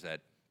understand is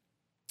that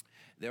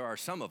there are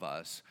some of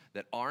us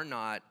that are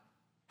not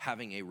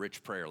having a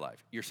rich prayer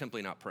life. You're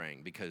simply not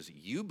praying because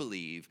you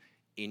believe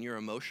in your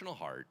emotional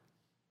heart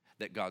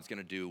that God's going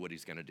to do what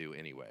he's going to do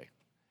anyway.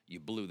 You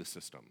blew the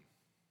system.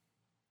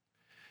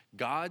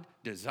 God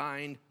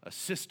designed a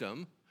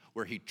system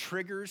where he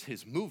triggers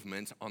his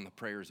movements on the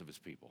prayers of his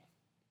people.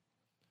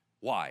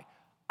 Why?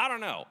 I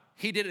don't know.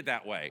 He did it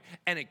that way,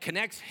 and it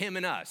connects him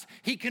and us.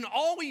 He can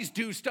always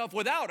do stuff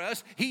without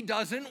us. He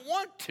doesn't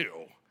want to.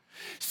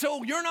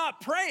 So you're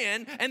not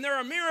praying, and there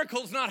are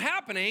miracles not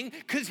happening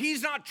because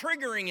he's not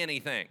triggering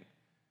anything.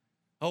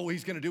 Oh,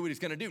 he's going to do what he's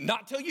going to do.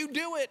 Not till you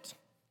do it.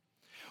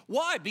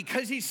 Why?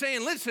 Because he's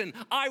saying, listen,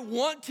 I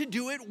want to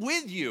do it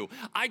with you.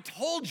 I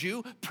told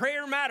you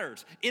prayer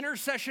matters,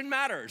 intercession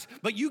matters,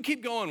 but you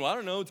keep going, well, I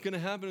don't know, it's going to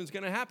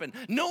happen.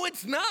 No,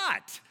 it's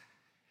not.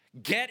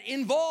 Get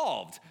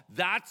involved.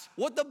 That's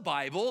what the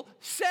Bible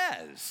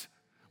says.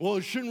 Well,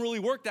 it shouldn't really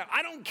work that.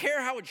 I don't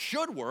care how it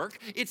should work.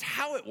 It's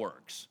how it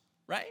works,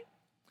 right?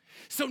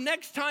 So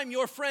next time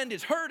your friend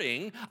is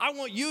hurting, I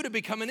want you to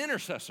become an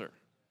intercessor.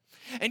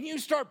 And you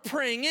start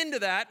praying into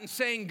that and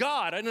saying,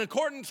 God, in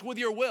accordance with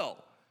your will,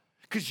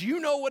 because you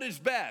know what is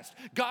best.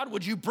 God,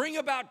 would you bring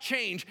about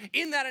change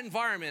in that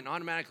environment?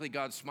 Automatically,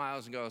 God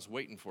smiles and goes,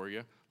 waiting for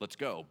you. Let's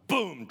go.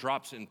 Boom,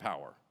 drops in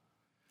power.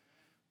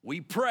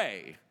 We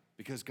pray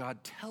because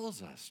God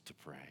tells us to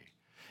pray.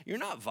 You're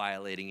not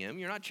violating him.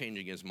 You're not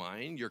changing his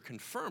mind. You're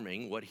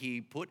confirming what he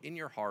put in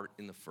your heart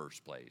in the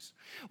first place.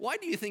 Why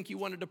do you think you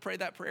wanted to pray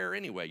that prayer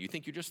anyway? You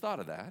think you just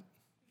thought of that?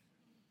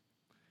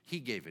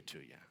 He gave it to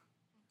you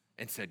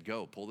and said,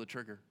 go, pull the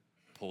trigger.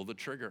 Pull the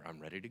trigger.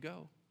 I'm ready to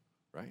go,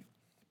 right?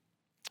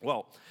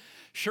 Well,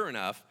 sure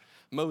enough,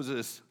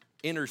 Moses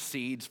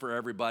intercedes for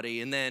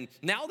everybody. And then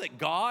now that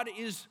God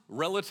is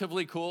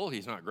relatively cool,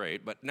 he's not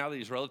great, but now that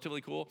he's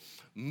relatively cool,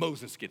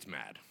 Moses gets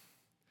mad.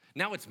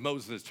 Now it's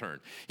Moses' turn.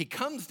 He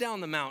comes down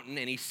the mountain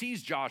and he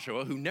sees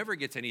Joshua, who never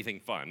gets anything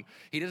fun.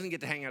 He doesn't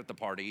get to hang out at the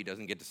party. He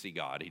doesn't get to see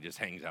God. He just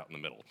hangs out in the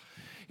middle.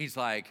 He's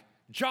like,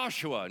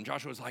 Joshua. And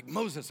Joshua's like,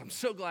 Moses, I'm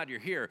so glad you're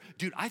here.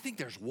 Dude, I think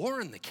there's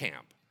war in the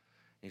camp.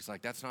 And he's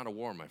like, that's not a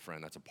war, my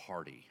friend. That's a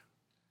party.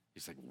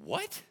 He's like,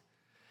 what?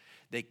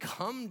 They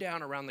come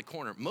down around the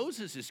corner.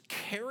 Moses is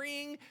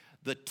carrying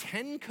the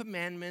 10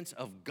 commandments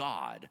of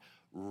God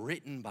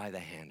written by the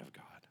hand of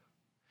God.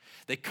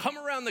 They come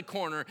around the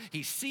corner.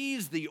 He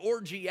sees the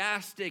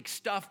orgiastic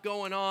stuff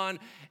going on.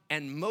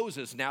 And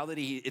Moses, now that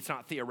it's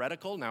not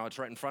theoretical, now it's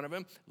right in front of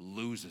him,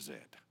 loses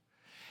it.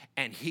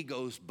 And he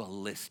goes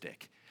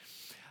ballistic.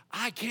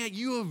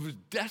 You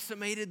have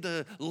decimated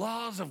the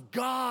laws of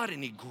God.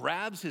 And he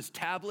grabs his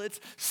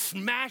tablets,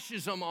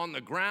 smashes them on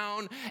the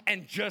ground,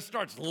 and just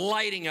starts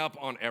lighting up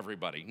on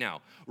everybody.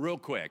 Now, real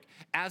quick,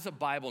 as a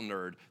Bible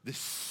nerd, this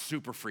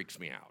super freaks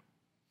me out.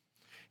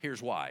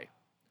 Here's why.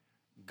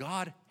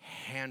 God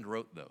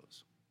handwrote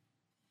those.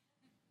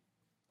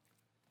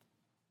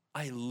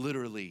 I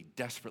literally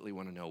desperately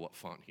want to know what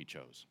font he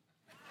chose.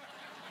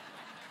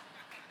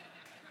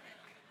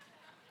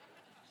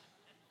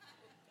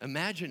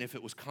 Imagine if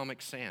it was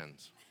Comic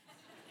Sans.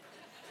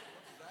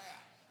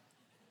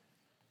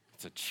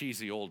 It's a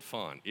cheesy old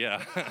font,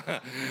 yeah.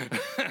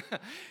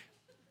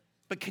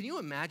 But can you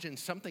imagine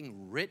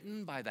something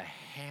written by the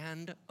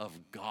hand of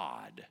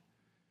God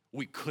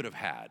we could have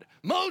had?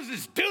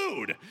 Moses,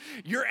 dude,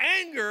 your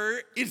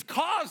anger is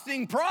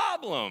causing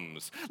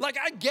problems. Like,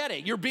 I get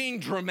it. You're being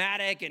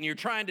dramatic and you're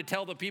trying to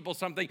tell the people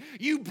something.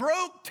 You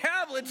broke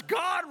tablets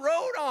God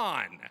wrote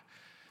on.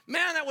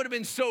 Man, that would have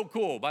been so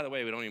cool. By the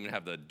way, we don't even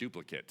have the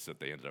duplicates that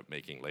they ended up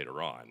making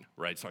later on,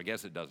 right? So I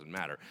guess it doesn't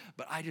matter.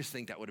 But I just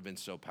think that would have been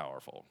so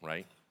powerful,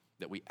 right?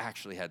 That we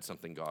actually had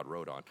something God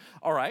wrote on.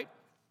 All right.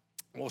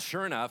 Well,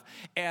 sure enough,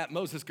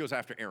 Moses goes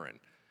after Aaron.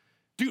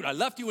 Dude, I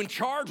left you in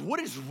charge. What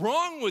is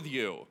wrong with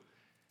you?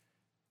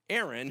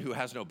 Aaron, who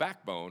has no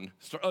backbone,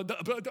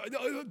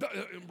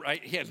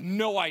 right? He has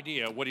no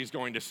idea what he's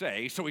going to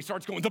say. So he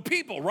starts going, the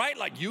people, right?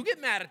 Like, you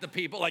get mad at the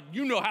people. Like,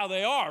 you know how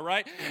they are,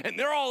 right? And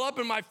they're all up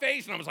in my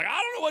face. And I was like, I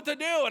don't know what to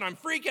do. And I'm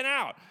freaking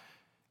out.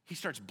 He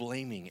starts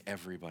blaming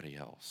everybody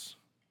else.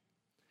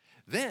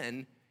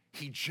 Then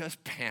he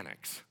just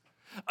panics.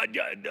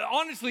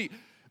 Honestly,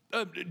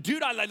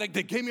 dude,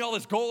 they gave me all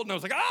this gold. And I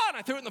was like, and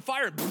I threw it in the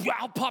fire. And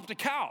out popped a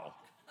cow.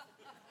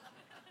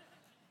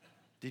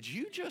 Did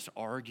you just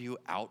argue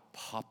out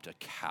popped a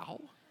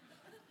cow?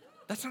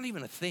 That's not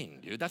even a thing,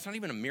 dude. That's not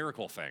even a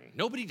miracle thing.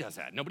 Nobody does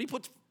that. Nobody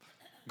puts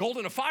gold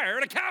in a fire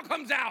and a cow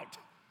comes out.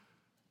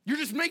 You're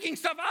just making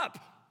stuff up.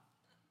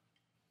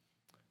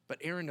 But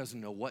Aaron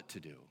doesn't know what to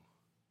do.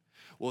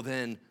 Well,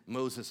 then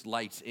Moses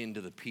lights into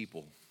the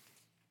people.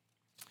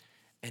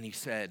 And he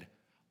said,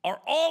 are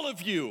all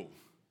of you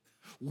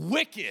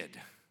wicked?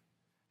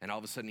 And all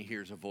of a sudden he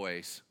hears a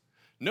voice,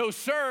 no,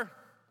 sir.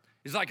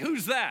 He's like,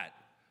 who's that?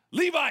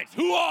 Levites,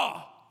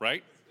 hoo-ah,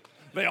 right?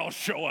 They all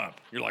show up.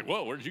 You're like,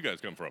 whoa, where did you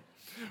guys come from?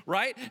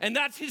 Right? And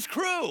that's his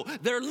crew.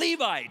 They're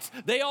Levites.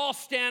 They all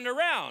stand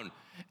around.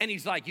 And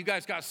he's like, you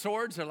guys got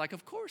swords? They're like,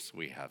 of course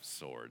we have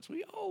swords.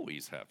 We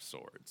always have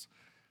swords.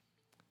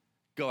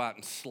 Go out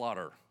and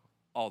slaughter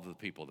all the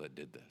people that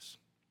did this.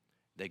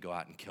 They go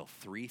out and kill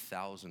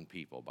 3,000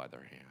 people by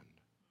their hand.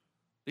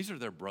 These are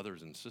their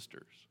brothers and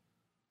sisters.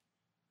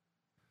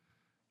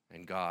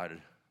 And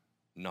God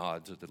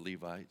nods at the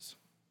Levites.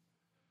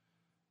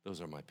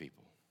 Those are my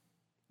people.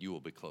 You will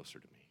be closer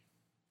to me.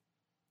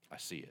 I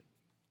see it.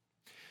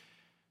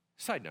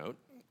 Side note,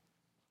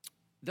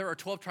 there are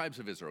 12 tribes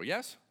of Israel.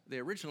 Yes, they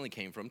originally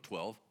came from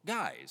 12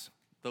 guys.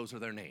 Those are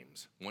their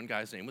names. One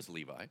guy's name was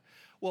Levi.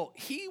 Well,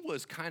 he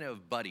was kind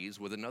of buddies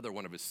with another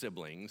one of his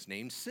siblings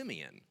named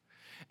Simeon.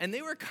 And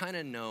they were kind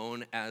of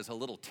known as a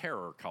little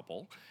terror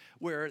couple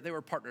where they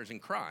were partners in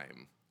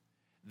crime.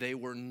 They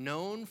were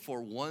known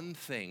for one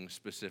thing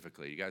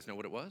specifically. You guys know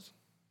what it was?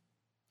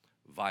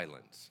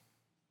 Violence.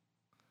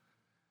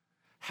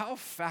 How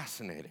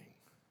fascinating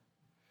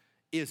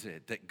is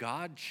it that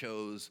God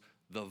chose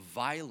the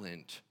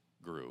violent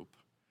group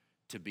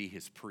to be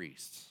his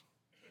priests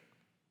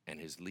and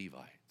his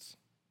Levites?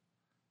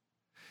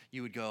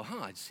 You would go,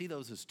 I'd see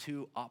those as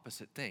two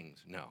opposite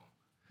things. No.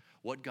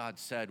 What God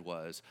said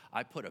was,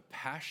 I put a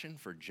passion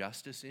for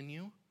justice in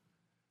you,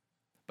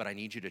 but I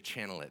need you to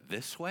channel it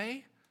this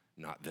way,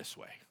 not this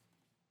way.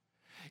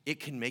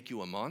 It can make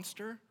you a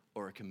monster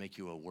or it can make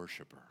you a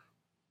worshiper.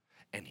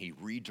 And he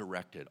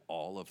redirected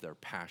all of their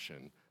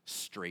passion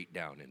straight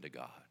down into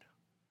God.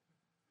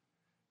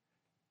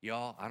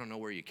 Y'all, I don't know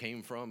where you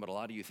came from, but a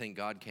lot of you think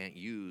God can't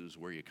use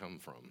where you come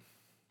from.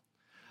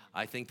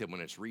 I think that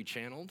when it's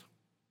rechanneled,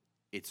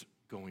 it's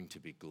going to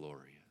be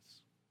glorious.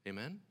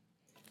 Amen?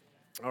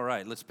 All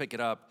right, let's pick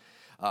it up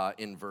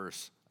in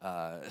verse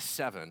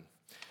 7.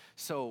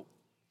 So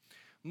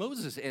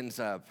Moses ends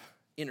up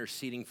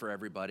interceding for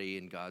everybody,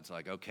 and God's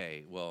like,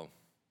 okay, well,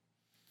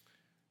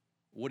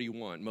 what do you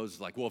want? Moses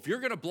is like, well, if you're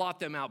going to blot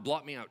them out,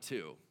 blot me out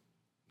too.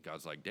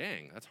 God's like,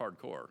 dang, that's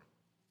hardcore.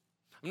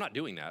 I'm not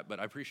doing that, but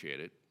I appreciate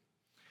it.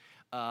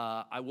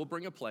 I will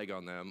bring a plague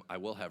on them. I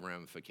will have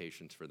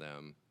ramifications for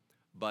them,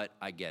 but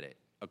I get it.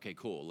 Okay,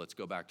 cool. Let's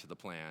go back to the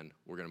plan.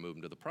 We're going to move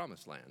them to the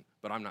promised land,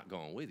 but I'm not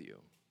going with you.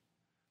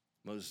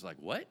 Moses is like,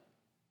 what?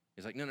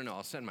 He's like, no,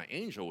 I'll send my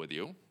angel with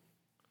you,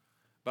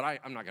 but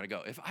I'm not going to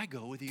go. If I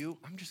go with you,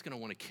 I'm just going to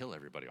want to kill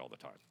everybody all the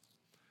time.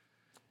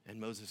 And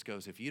Moses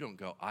goes, if you don't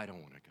go, I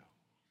don't want to go.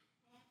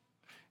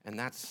 And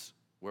that's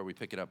where we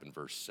pick it up in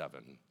verse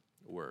 7.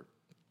 We're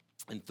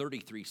in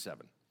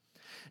 33:7.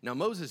 Now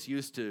Moses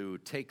used to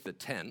take the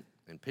tent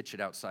and pitch it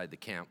outside the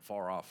camp,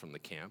 far off from the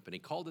camp, and he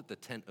called it the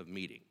tent of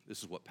meeting.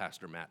 This is what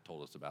Pastor Matt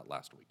told us about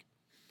last week.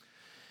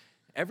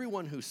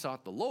 Everyone who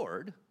sought the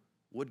Lord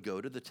would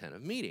go to the tent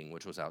of meeting,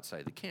 which was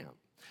outside the camp.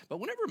 But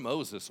whenever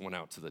Moses went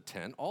out to the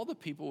tent, all the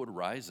people would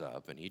rise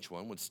up, and each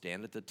one would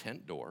stand at the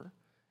tent door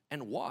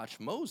and watch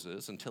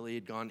Moses until he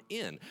had gone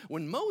in.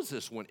 When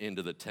Moses went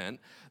into the tent,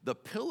 the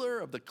pillar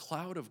of the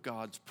cloud of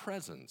God's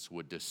presence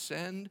would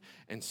descend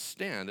and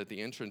stand at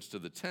the entrance to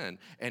the tent,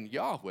 and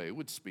Yahweh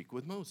would speak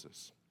with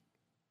Moses.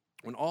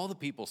 When all the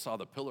people saw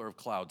the pillar of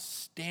cloud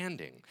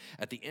standing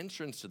at the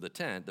entrance to the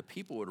tent, the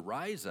people would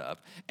rise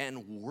up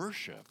and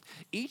worship,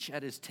 each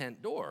at his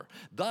tent door.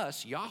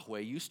 Thus,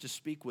 Yahweh used to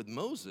speak with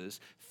Moses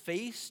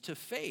face to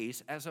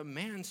face as a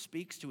man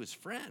speaks to his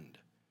friend.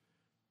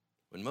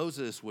 When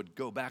Moses would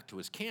go back to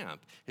his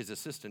camp, his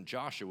assistant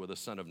Joshua, the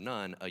son of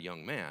Nun, a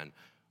young man,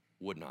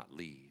 would not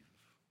leave.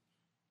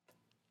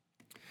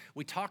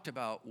 We talked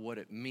about what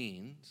it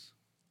means,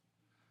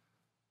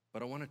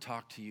 but I want to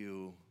talk to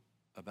you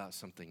about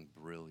something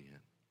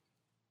brilliant.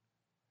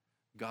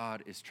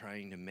 God is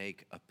trying to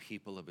make a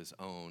people of his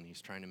own.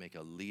 He's trying to make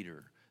a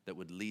leader that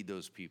would lead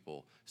those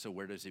people. So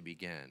where does he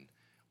begin?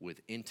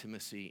 With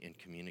intimacy and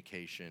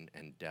communication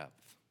and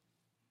depth.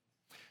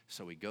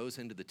 So he goes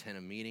into the tent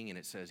of meeting, and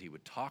it says he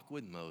would talk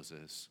with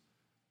Moses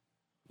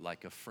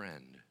like a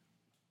friend.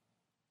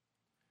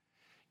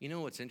 You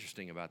know what's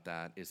interesting about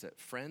that is that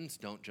friends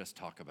don't just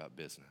talk about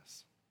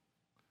business.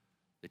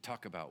 They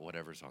talk about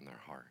whatever's on their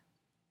heart.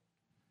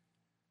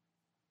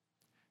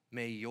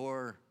 May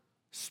your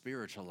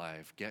spiritual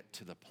life get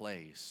to the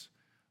place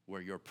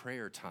where your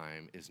prayer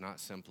time is not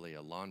simply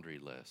a laundry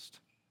list,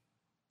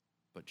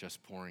 but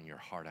just pouring your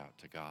heart out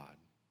to God.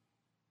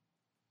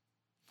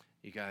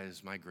 You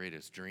guys, my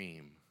greatest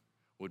dream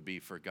would be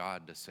for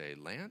God to say,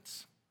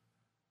 Lance,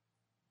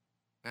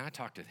 man, I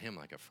talk to him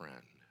like a friend.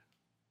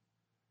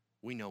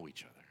 We know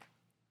each other.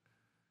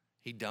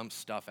 He dumps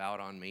stuff out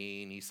on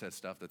me, and he says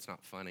stuff that's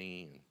not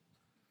funny.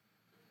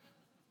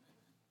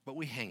 But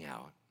we hang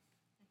out.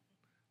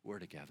 We're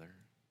together.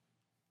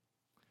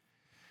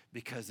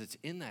 Because it's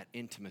in that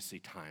intimacy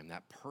time,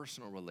 that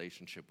personal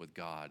relationship with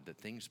God, that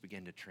things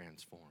begin to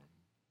transform.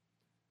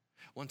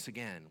 Once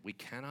again, we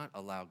cannot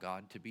allow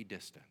God to be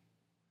distant.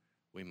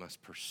 We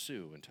must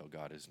pursue until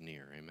God is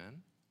near.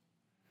 Amen?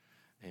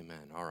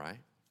 Amen. All right.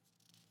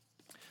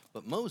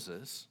 But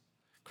Moses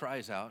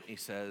cries out, he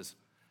says,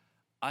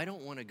 I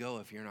don't want to go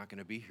if you're not going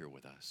to be here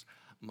with us.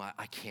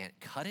 I can't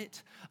cut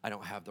it. I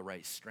don't have the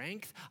right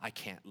strength. I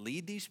can't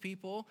lead these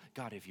people.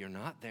 God, if you're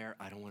not there,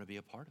 I don't want to be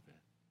a part of it.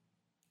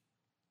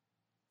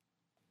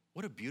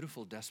 What a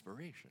beautiful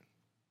desperation.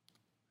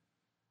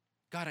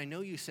 God, I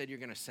know you said you're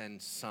going to send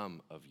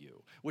some of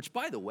you, which,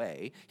 by the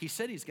way, he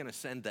said he's going to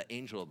send the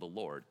angel of the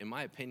Lord. In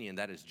my opinion,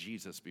 that is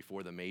Jesus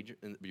before the manger.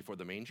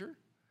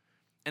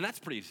 And that's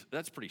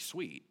pretty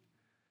sweet.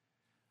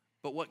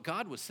 But what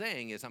God was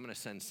saying is, I'm going to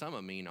send some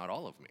of me, not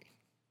all of me.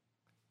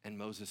 And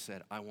Moses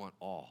said, I want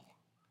all.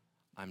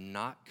 I'm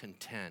not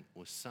content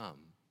with some.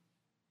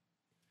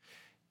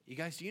 You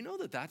guys, do you know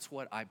that that's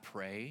what I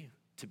pray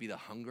to be the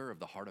hunger of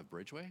the heart of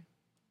Bridgeway?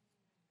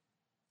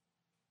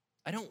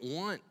 I don't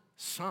want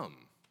some.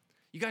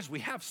 You guys, we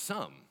have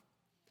some.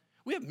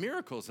 We have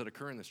miracles that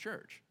occur in this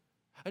church.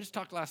 I just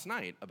talked last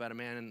night about a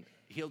man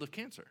healed of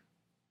cancer.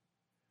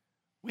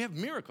 We have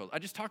miracles. I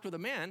just talked with a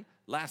man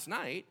last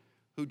night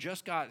who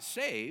just got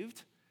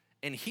saved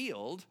and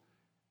healed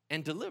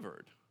and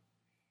delivered.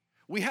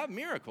 We have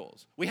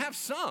miracles. We have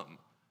some.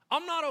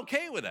 I'm not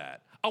okay with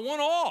that. I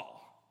want all.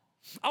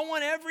 I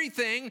want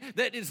everything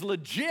that is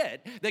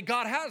legit that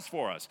God has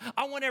for us.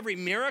 I want every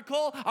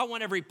miracle. I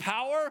want every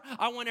power.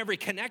 I want every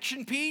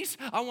connection piece.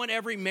 I want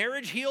every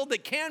marriage healed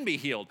that can be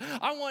healed.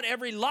 I want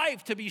every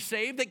life to be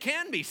saved that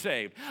can be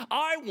saved.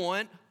 I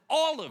want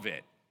all of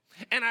it.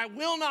 And I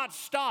will not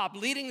stop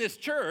leading this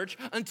church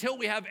until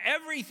we have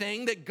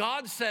everything that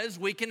God says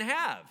we can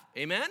have.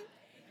 Amen?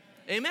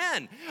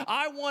 Amen.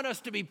 I want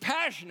us to be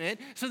passionate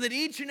so that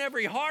each and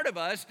every heart of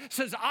us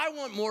says, I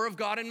want more of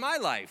God in my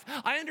life.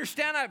 I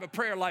understand I have a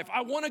prayer life.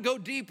 I want to go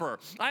deeper.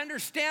 I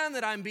understand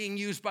that I'm being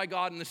used by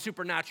God in the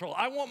supernatural.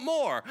 I want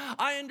more.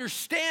 I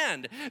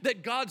understand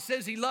that God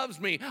says he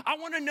loves me. I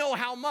want to know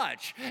how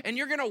much. And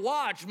you're going to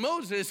watch,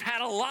 Moses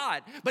had a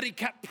lot, but he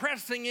kept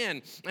pressing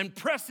in and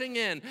pressing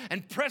in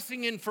and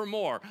pressing in for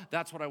more.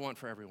 That's what I want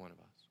for every one of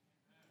us.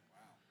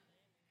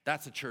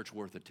 That's a church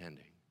worth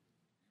attending.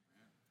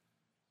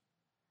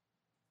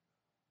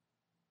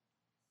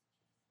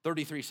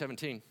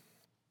 33:17,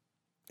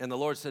 and the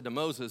Lord said to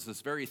Moses,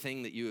 this very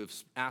thing that you have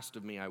asked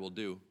of me I will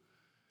do,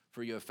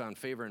 for you have found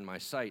favor in my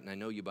sight, and I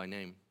know you by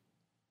name.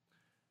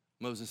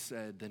 Moses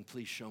said, then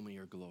please show me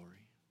your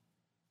glory,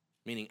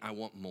 meaning I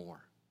want more.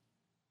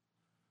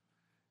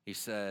 He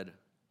said,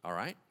 all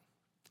right,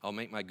 I'll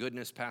make my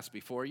goodness pass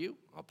before you.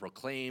 I'll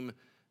proclaim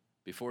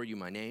before you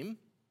my name,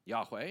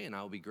 Yahweh, and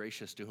I will be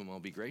gracious to whom I will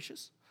be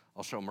gracious.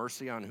 I'll show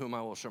mercy on whom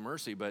I will show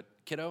mercy, but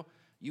kiddo,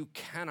 you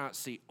cannot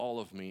see all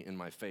of me in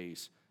my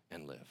face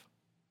and live.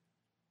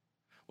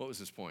 What was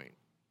his point?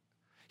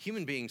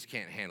 Human beings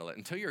can't handle it.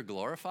 Until you're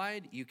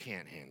glorified, you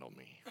can't handle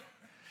me.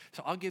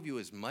 So I'll give you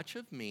as much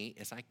of me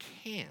as I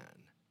can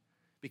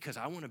because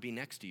I want to be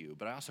next to you,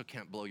 but I also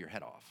can't blow your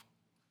head off,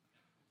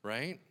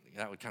 right?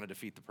 That would kind of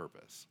defeat the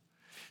purpose.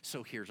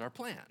 So here's our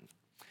plan.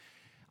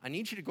 I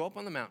need you to go up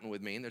on the mountain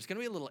with me, and there's going to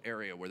be a little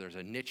area where there's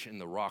a niche in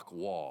the rock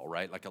wall,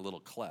 right, like a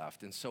little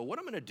cleft. And so what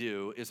I'm going to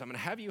do is I'm going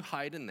to have you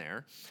hide in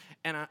there,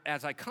 and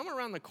as I come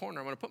around the corner,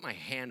 I'm going to put my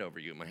hand over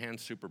you. My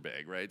hand's super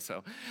big, right?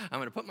 So I'm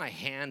going to put my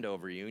hand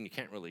over you, and you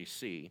can't really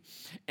see.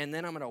 And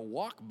then I'm going to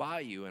walk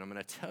by you, and I'm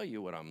going to tell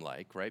you what I'm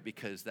like, right,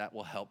 because that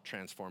will help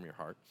transform your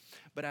heart.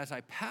 But as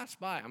I pass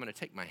by, I'm going to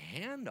take my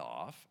hand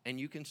off, and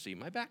you can see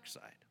my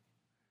backside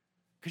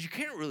because you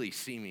can't really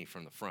see me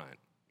from the front,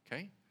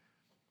 okay?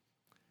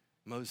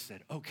 Moses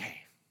said, okay,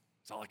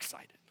 he's all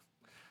excited.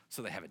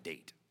 So they have a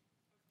date.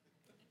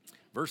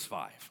 Verse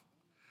 5,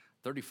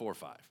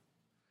 34:5.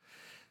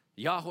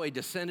 Yahweh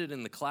descended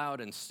in the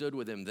cloud and stood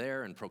with him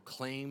there and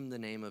proclaimed the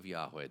name of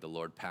Yahweh. The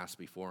Lord passed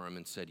before him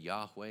and said,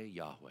 Yahweh,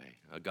 Yahweh,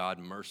 a God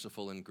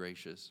merciful and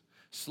gracious,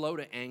 slow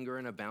to anger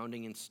and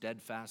abounding in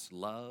steadfast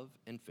love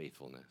and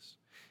faithfulness,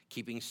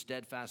 keeping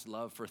steadfast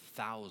love for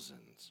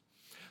thousands,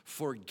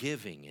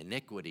 forgiving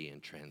iniquity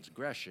and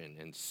transgression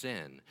and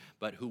sin,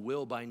 but who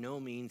will by no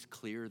means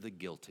clear the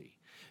guilty,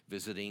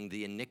 visiting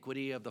the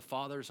iniquity of the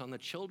fathers on the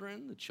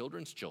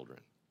children's children,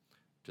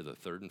 to the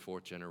third and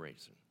fourth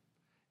generation.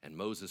 And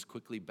Moses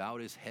quickly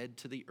bowed his head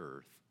to the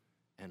earth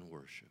and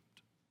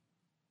worshiped.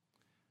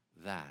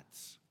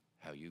 That's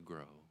how you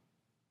grow.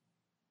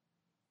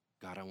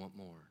 God, I want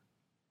more.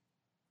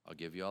 I'll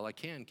give you all I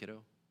can,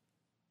 kiddo.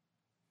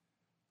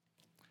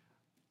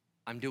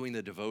 I'm doing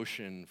the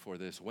devotion for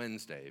this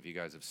Wednesday. If you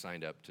guys have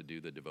signed up to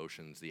do the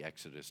devotions, the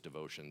Exodus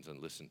devotions, and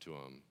listen to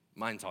them,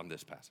 mine's on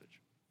this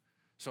passage.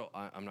 So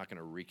I'm not going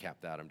to recap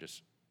that. I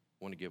just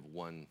want to give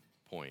one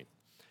point.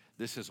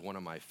 This is one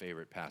of my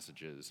favorite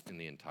passages in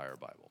the entire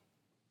Bible.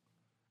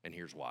 And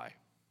here's why.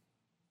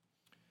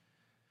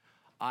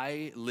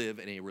 I live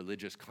in a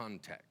religious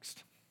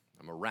context.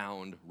 I'm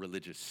around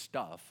religious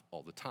stuff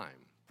all the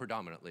time,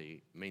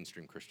 predominantly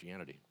mainstream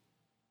Christianity.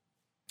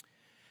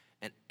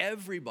 And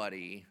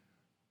everybody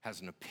has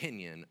an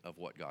opinion of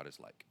what God is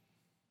like.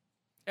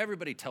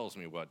 Everybody tells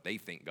me what they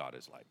think God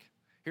is like.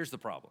 Here's the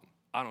problem.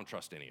 I don't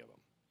trust any of them.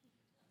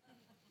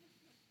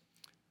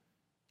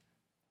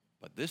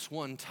 But this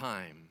one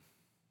time,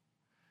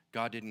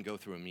 God didn't go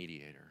through a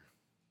mediator.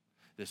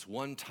 This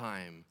one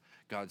time,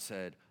 God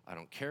said, I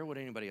don't care what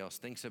anybody else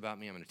thinks about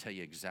me. I'm going to tell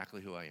you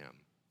exactly who I am.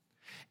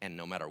 And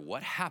no matter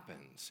what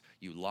happens,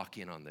 you lock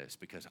in on this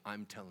because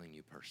I'm telling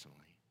you personally.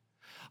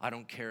 I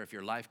don't care if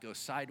your life goes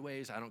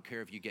sideways. I don't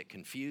care if you get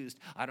confused.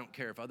 I don't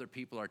care if other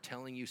people are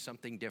telling you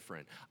something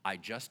different. I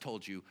just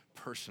told you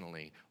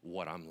personally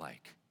what I'm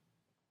like.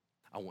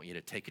 I want you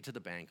to take it to the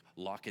bank,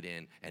 lock it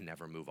in, and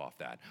never move off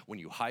that. When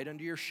you hide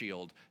under your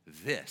shield,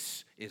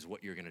 this is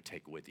what you're going to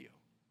take with you.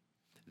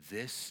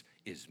 This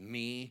is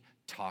me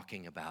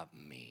talking about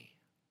me.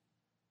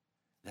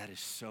 That is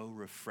so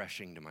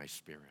refreshing to my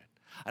spirit.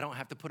 I don't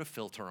have to put a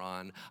filter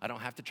on. I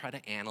don't have to try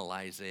to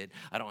analyze it.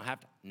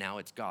 Now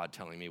it's God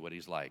telling me what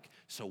he's like.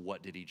 So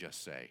what did he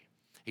just say?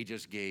 He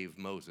just gave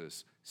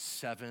Moses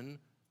 7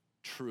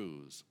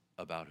 truths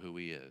about who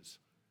he is.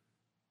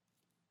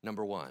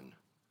 Number 1,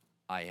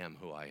 I am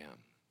who I am.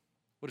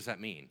 What does that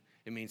mean?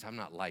 It means I'm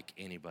not like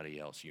anybody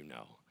else you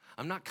know.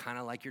 I'm not kind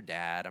of like your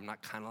dad. I'm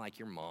not kind of like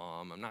your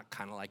mom. I'm not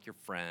kind of like your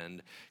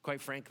friend.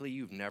 Quite frankly,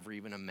 you've never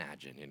even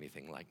imagined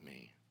anything like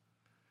me.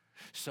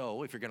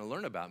 So if you're going to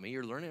learn about me,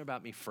 you're learning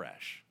about me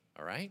fresh,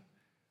 all right?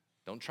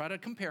 Don't try to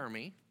compare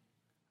me.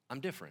 I'm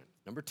different.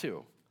 Number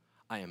 2,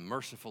 I am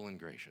merciful and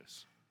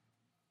gracious.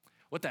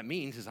 What that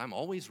means is I'm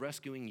always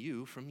rescuing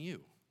you from you.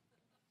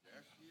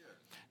 Yes,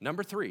 yes.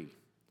 Number 3,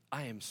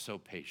 I am so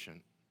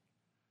patient.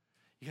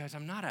 You guys,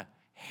 I'm not a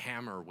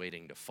hammer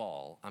waiting to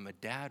fall. I'm a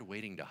dad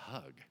waiting to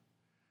hug.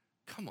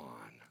 Come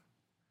on.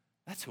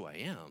 That's who I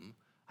am.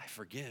 I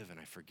forgive and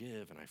I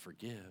forgive and I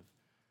forgive.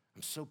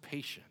 I'm so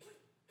patient.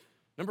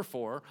 Number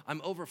 4,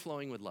 I'm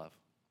overflowing with love.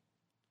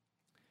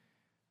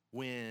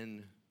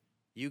 When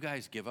you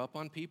guys give up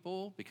on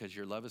people because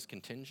your love is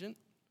contingent,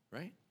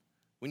 right?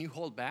 When you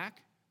hold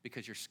back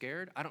because you're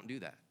scared, I don't do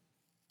that.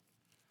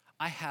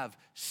 I have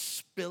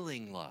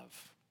spilling love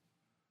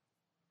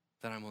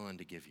that I'm willing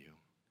to give you.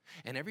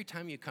 And every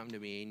time you come to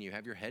me and you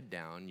have your head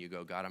down, you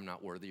go, God, I'm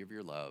not worthy of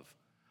your love.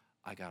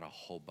 I got a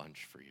whole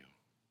bunch for you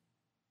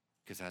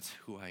because that's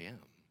who I am.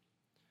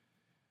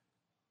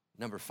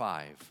 Number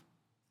 5,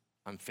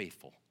 I'm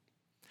faithful.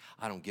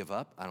 I don't give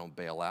up. I don't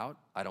bail out.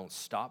 I don't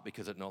stop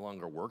because it no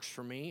longer works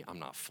for me. I'm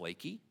not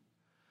flaky.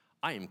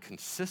 I am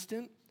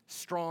consistent,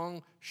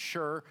 strong,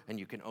 sure, and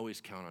you can always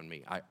count on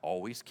me. I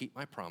always keep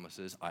my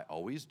promises. I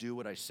always do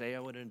what I say I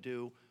would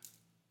do.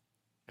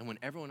 And when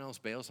everyone else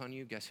bails on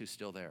you, guess who's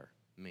still there?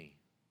 Me.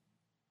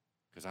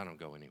 Because I don't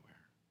go anywhere.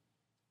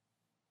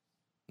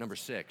 Number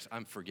 6,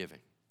 I'm forgiving.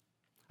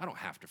 I don't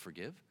have to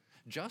forgive.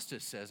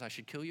 Justice says I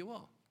should kill you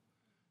all.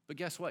 But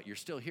guess what? You're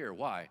still here.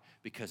 Why?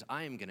 Because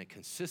I am going to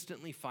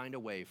consistently find a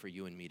way for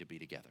you and me to be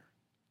together.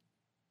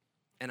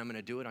 And I'm going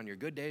to do it on your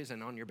good days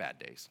and on your bad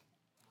days.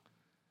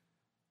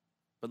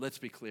 But let's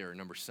be clear,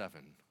 number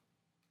 7,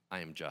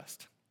 I am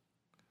just.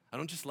 I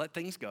don't just let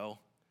things go.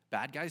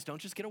 Bad guys don't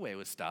just get away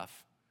with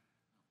stuff.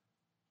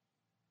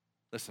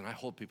 Listen, I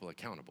hold people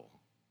accountable.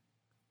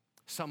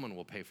 Someone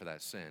will pay for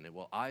that sin. It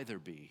will either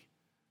be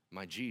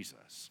my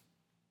Jesus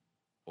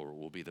or it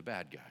will be the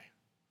bad guy.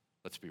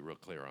 Let's be real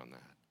clear on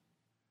that.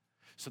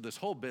 So this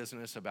whole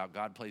business about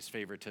God plays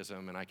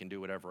favoritism and I can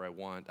do whatever I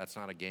want, that's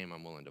not a game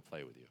I'm willing to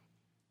play with you.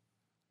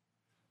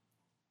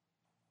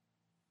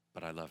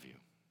 But I love you.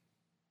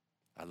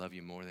 I love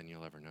you more than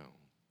you'll ever know.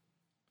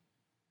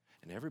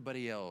 And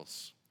everybody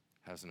else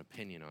has an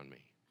opinion on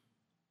me.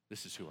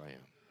 This is who I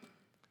am.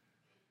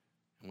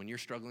 And when you're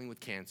struggling with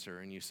cancer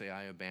and you say,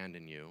 I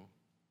abandon you,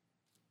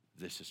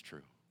 this is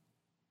true.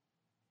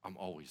 I'm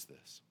always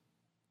this,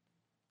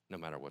 no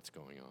matter what's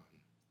going on.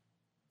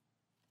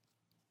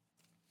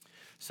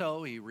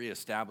 So he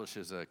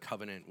reestablishes a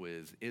covenant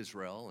with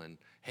Israel and,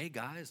 hey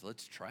guys,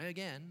 let's try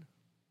again.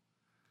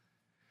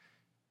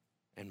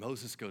 And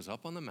Moses goes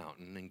up on the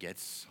mountain and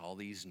gets all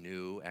these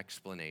new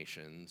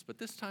explanations. But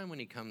this time when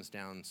he comes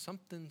down,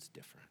 something's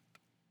different.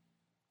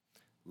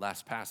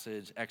 Last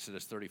passage,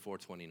 Exodus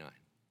 34:29.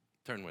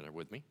 Turn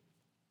with me.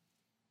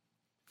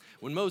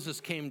 When Moses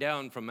came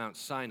down from Mount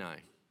Sinai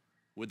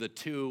with the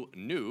 2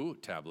 new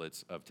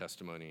tablets of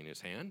testimony in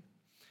his hand,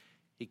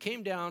 he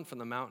came down from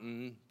the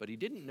mountain, but he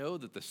didn't know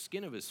that the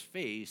skin of his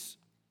face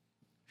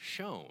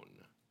shone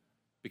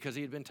because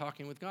he had been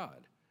talking with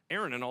God.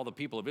 Aaron and all the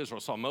people of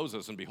Israel saw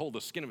Moses, and behold,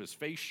 the skin of his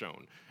face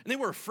shone. And they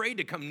were afraid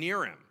to come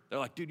near him. They're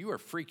like, dude, you are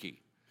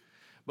freaky.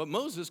 But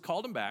Moses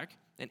called him back,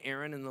 and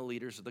Aaron and the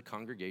leaders of the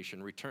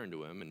congregation returned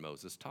to him, and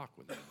Moses talked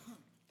with him.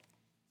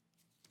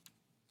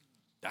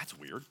 That's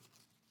weird.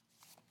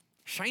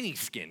 Shiny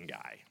skin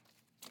guy.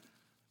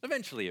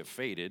 Eventually it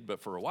faded, but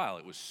for a while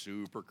it was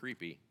super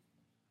creepy.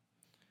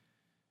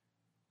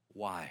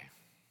 Why?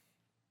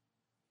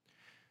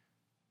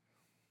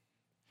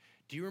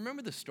 Do you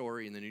remember the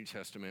story in the New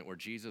Testament where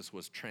Jesus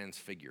was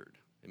transfigured?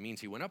 It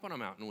means he went up on a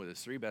mountain with his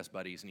 3 best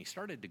buddies and he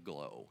started to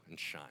glow and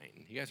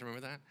shine. You guys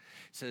remember that?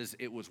 It says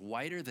it was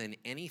whiter than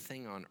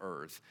anything on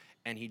earth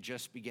and he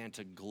just began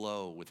to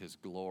glow with his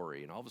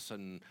glory. And all of a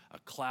sudden a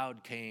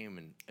cloud came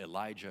and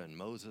Elijah and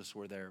Moses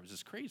were there. It was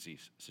this crazy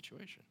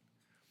situation.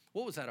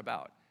 What was that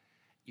about?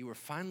 you are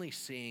finally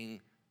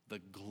seeing the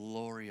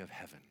glory of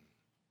heaven.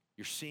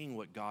 You're seeing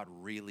what God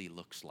really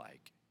looks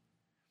like.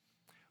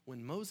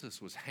 When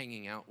Moses was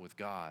hanging out with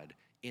God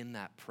in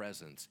that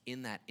presence,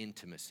 in that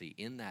intimacy,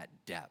 in that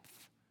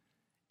depth,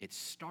 it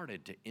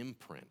started to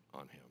imprint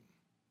on him.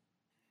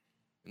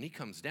 And he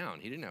comes down.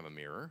 He didn't have a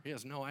mirror. He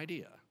has no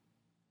idea.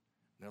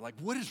 And they're like,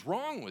 what is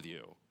wrong with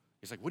you?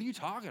 He's like, what are you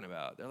talking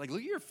about? They're like,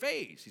 look at your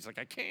face. He's like,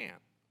 I can't.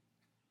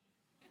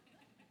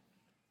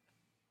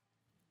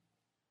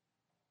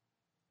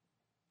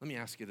 Let me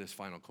ask you this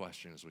final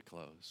question as we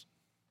close.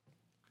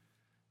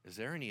 Is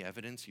there any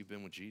evidence you've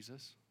been with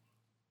Jesus?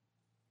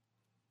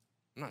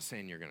 I'm not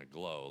saying you're going to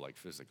glow like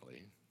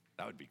physically.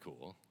 That would be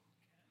cool.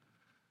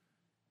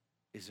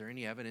 Is there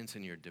any evidence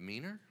in your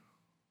demeanor?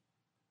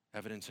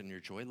 Evidence in your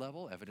joy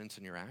level? Evidence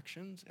in your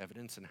actions?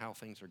 Evidence in how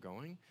things are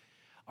going?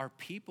 Are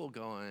people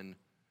going,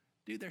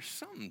 dude, there's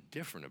something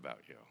different about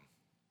you?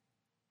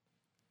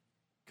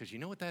 Because you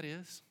know what that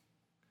is?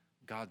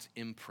 God's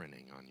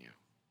imprinting on you.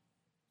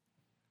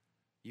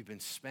 You've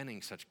been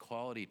spending such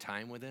quality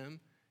time with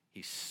him,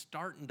 he's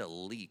starting to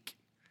leak,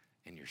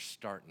 and you're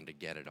starting to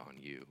get it on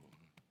you.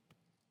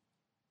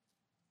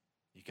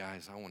 You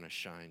guys, I want to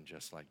shine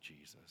just like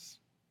Jesus.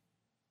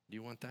 Do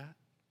you want that?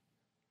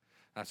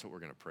 That's what we're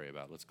going to pray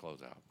about. Let's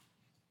close out.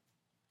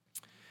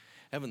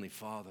 Heavenly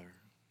Father,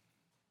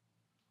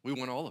 we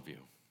want all of you.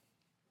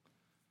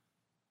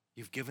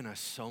 You've given us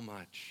so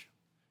much.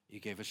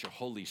 You gave us your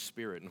Holy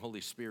Spirit, and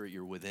Holy Spirit,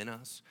 you're within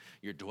us.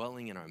 You're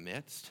dwelling in our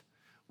midst.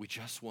 We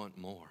just want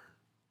more.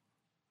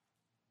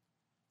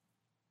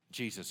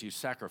 Jesus, you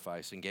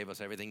sacrificed and gave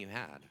us everything you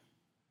had.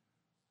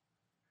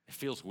 It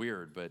feels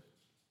weird, but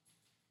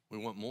we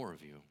want more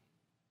of you.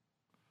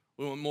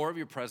 We want more of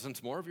your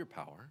presence, more of your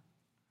power.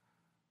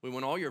 We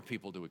want all your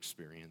people to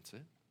experience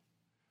it.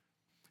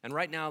 And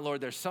right now,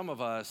 Lord, there's some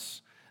of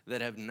us that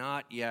have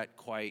not yet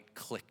quite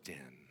clicked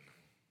in.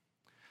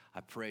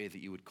 I pray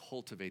that you would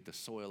cultivate the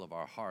soil of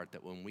our heart,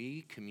 that when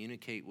we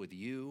communicate with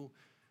you,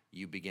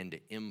 you begin to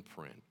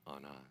imprint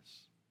on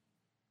us.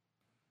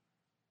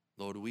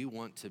 Lord, we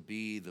want to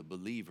be the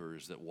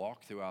believers that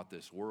walk throughout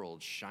this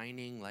world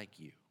shining like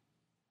you.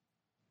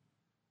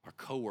 Our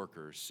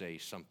coworkers say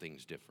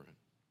something's different.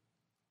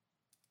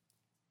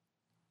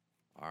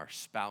 Our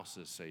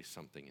spouses say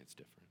something is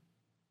different.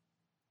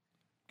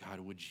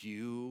 God, would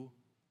you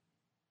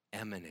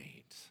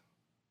emanate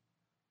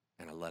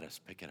and let us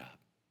pick it up?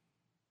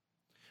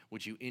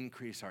 Would you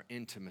increase our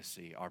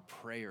intimacy, our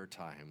prayer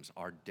times,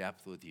 our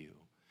depth with you?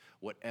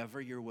 Whatever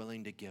you're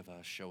willing to give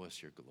us, show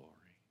us your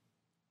glory,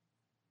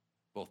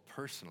 both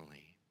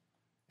personally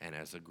and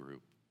as a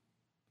group.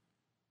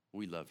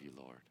 We love you,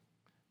 Lord.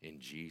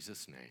 In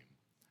Jesus' name,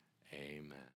 amen.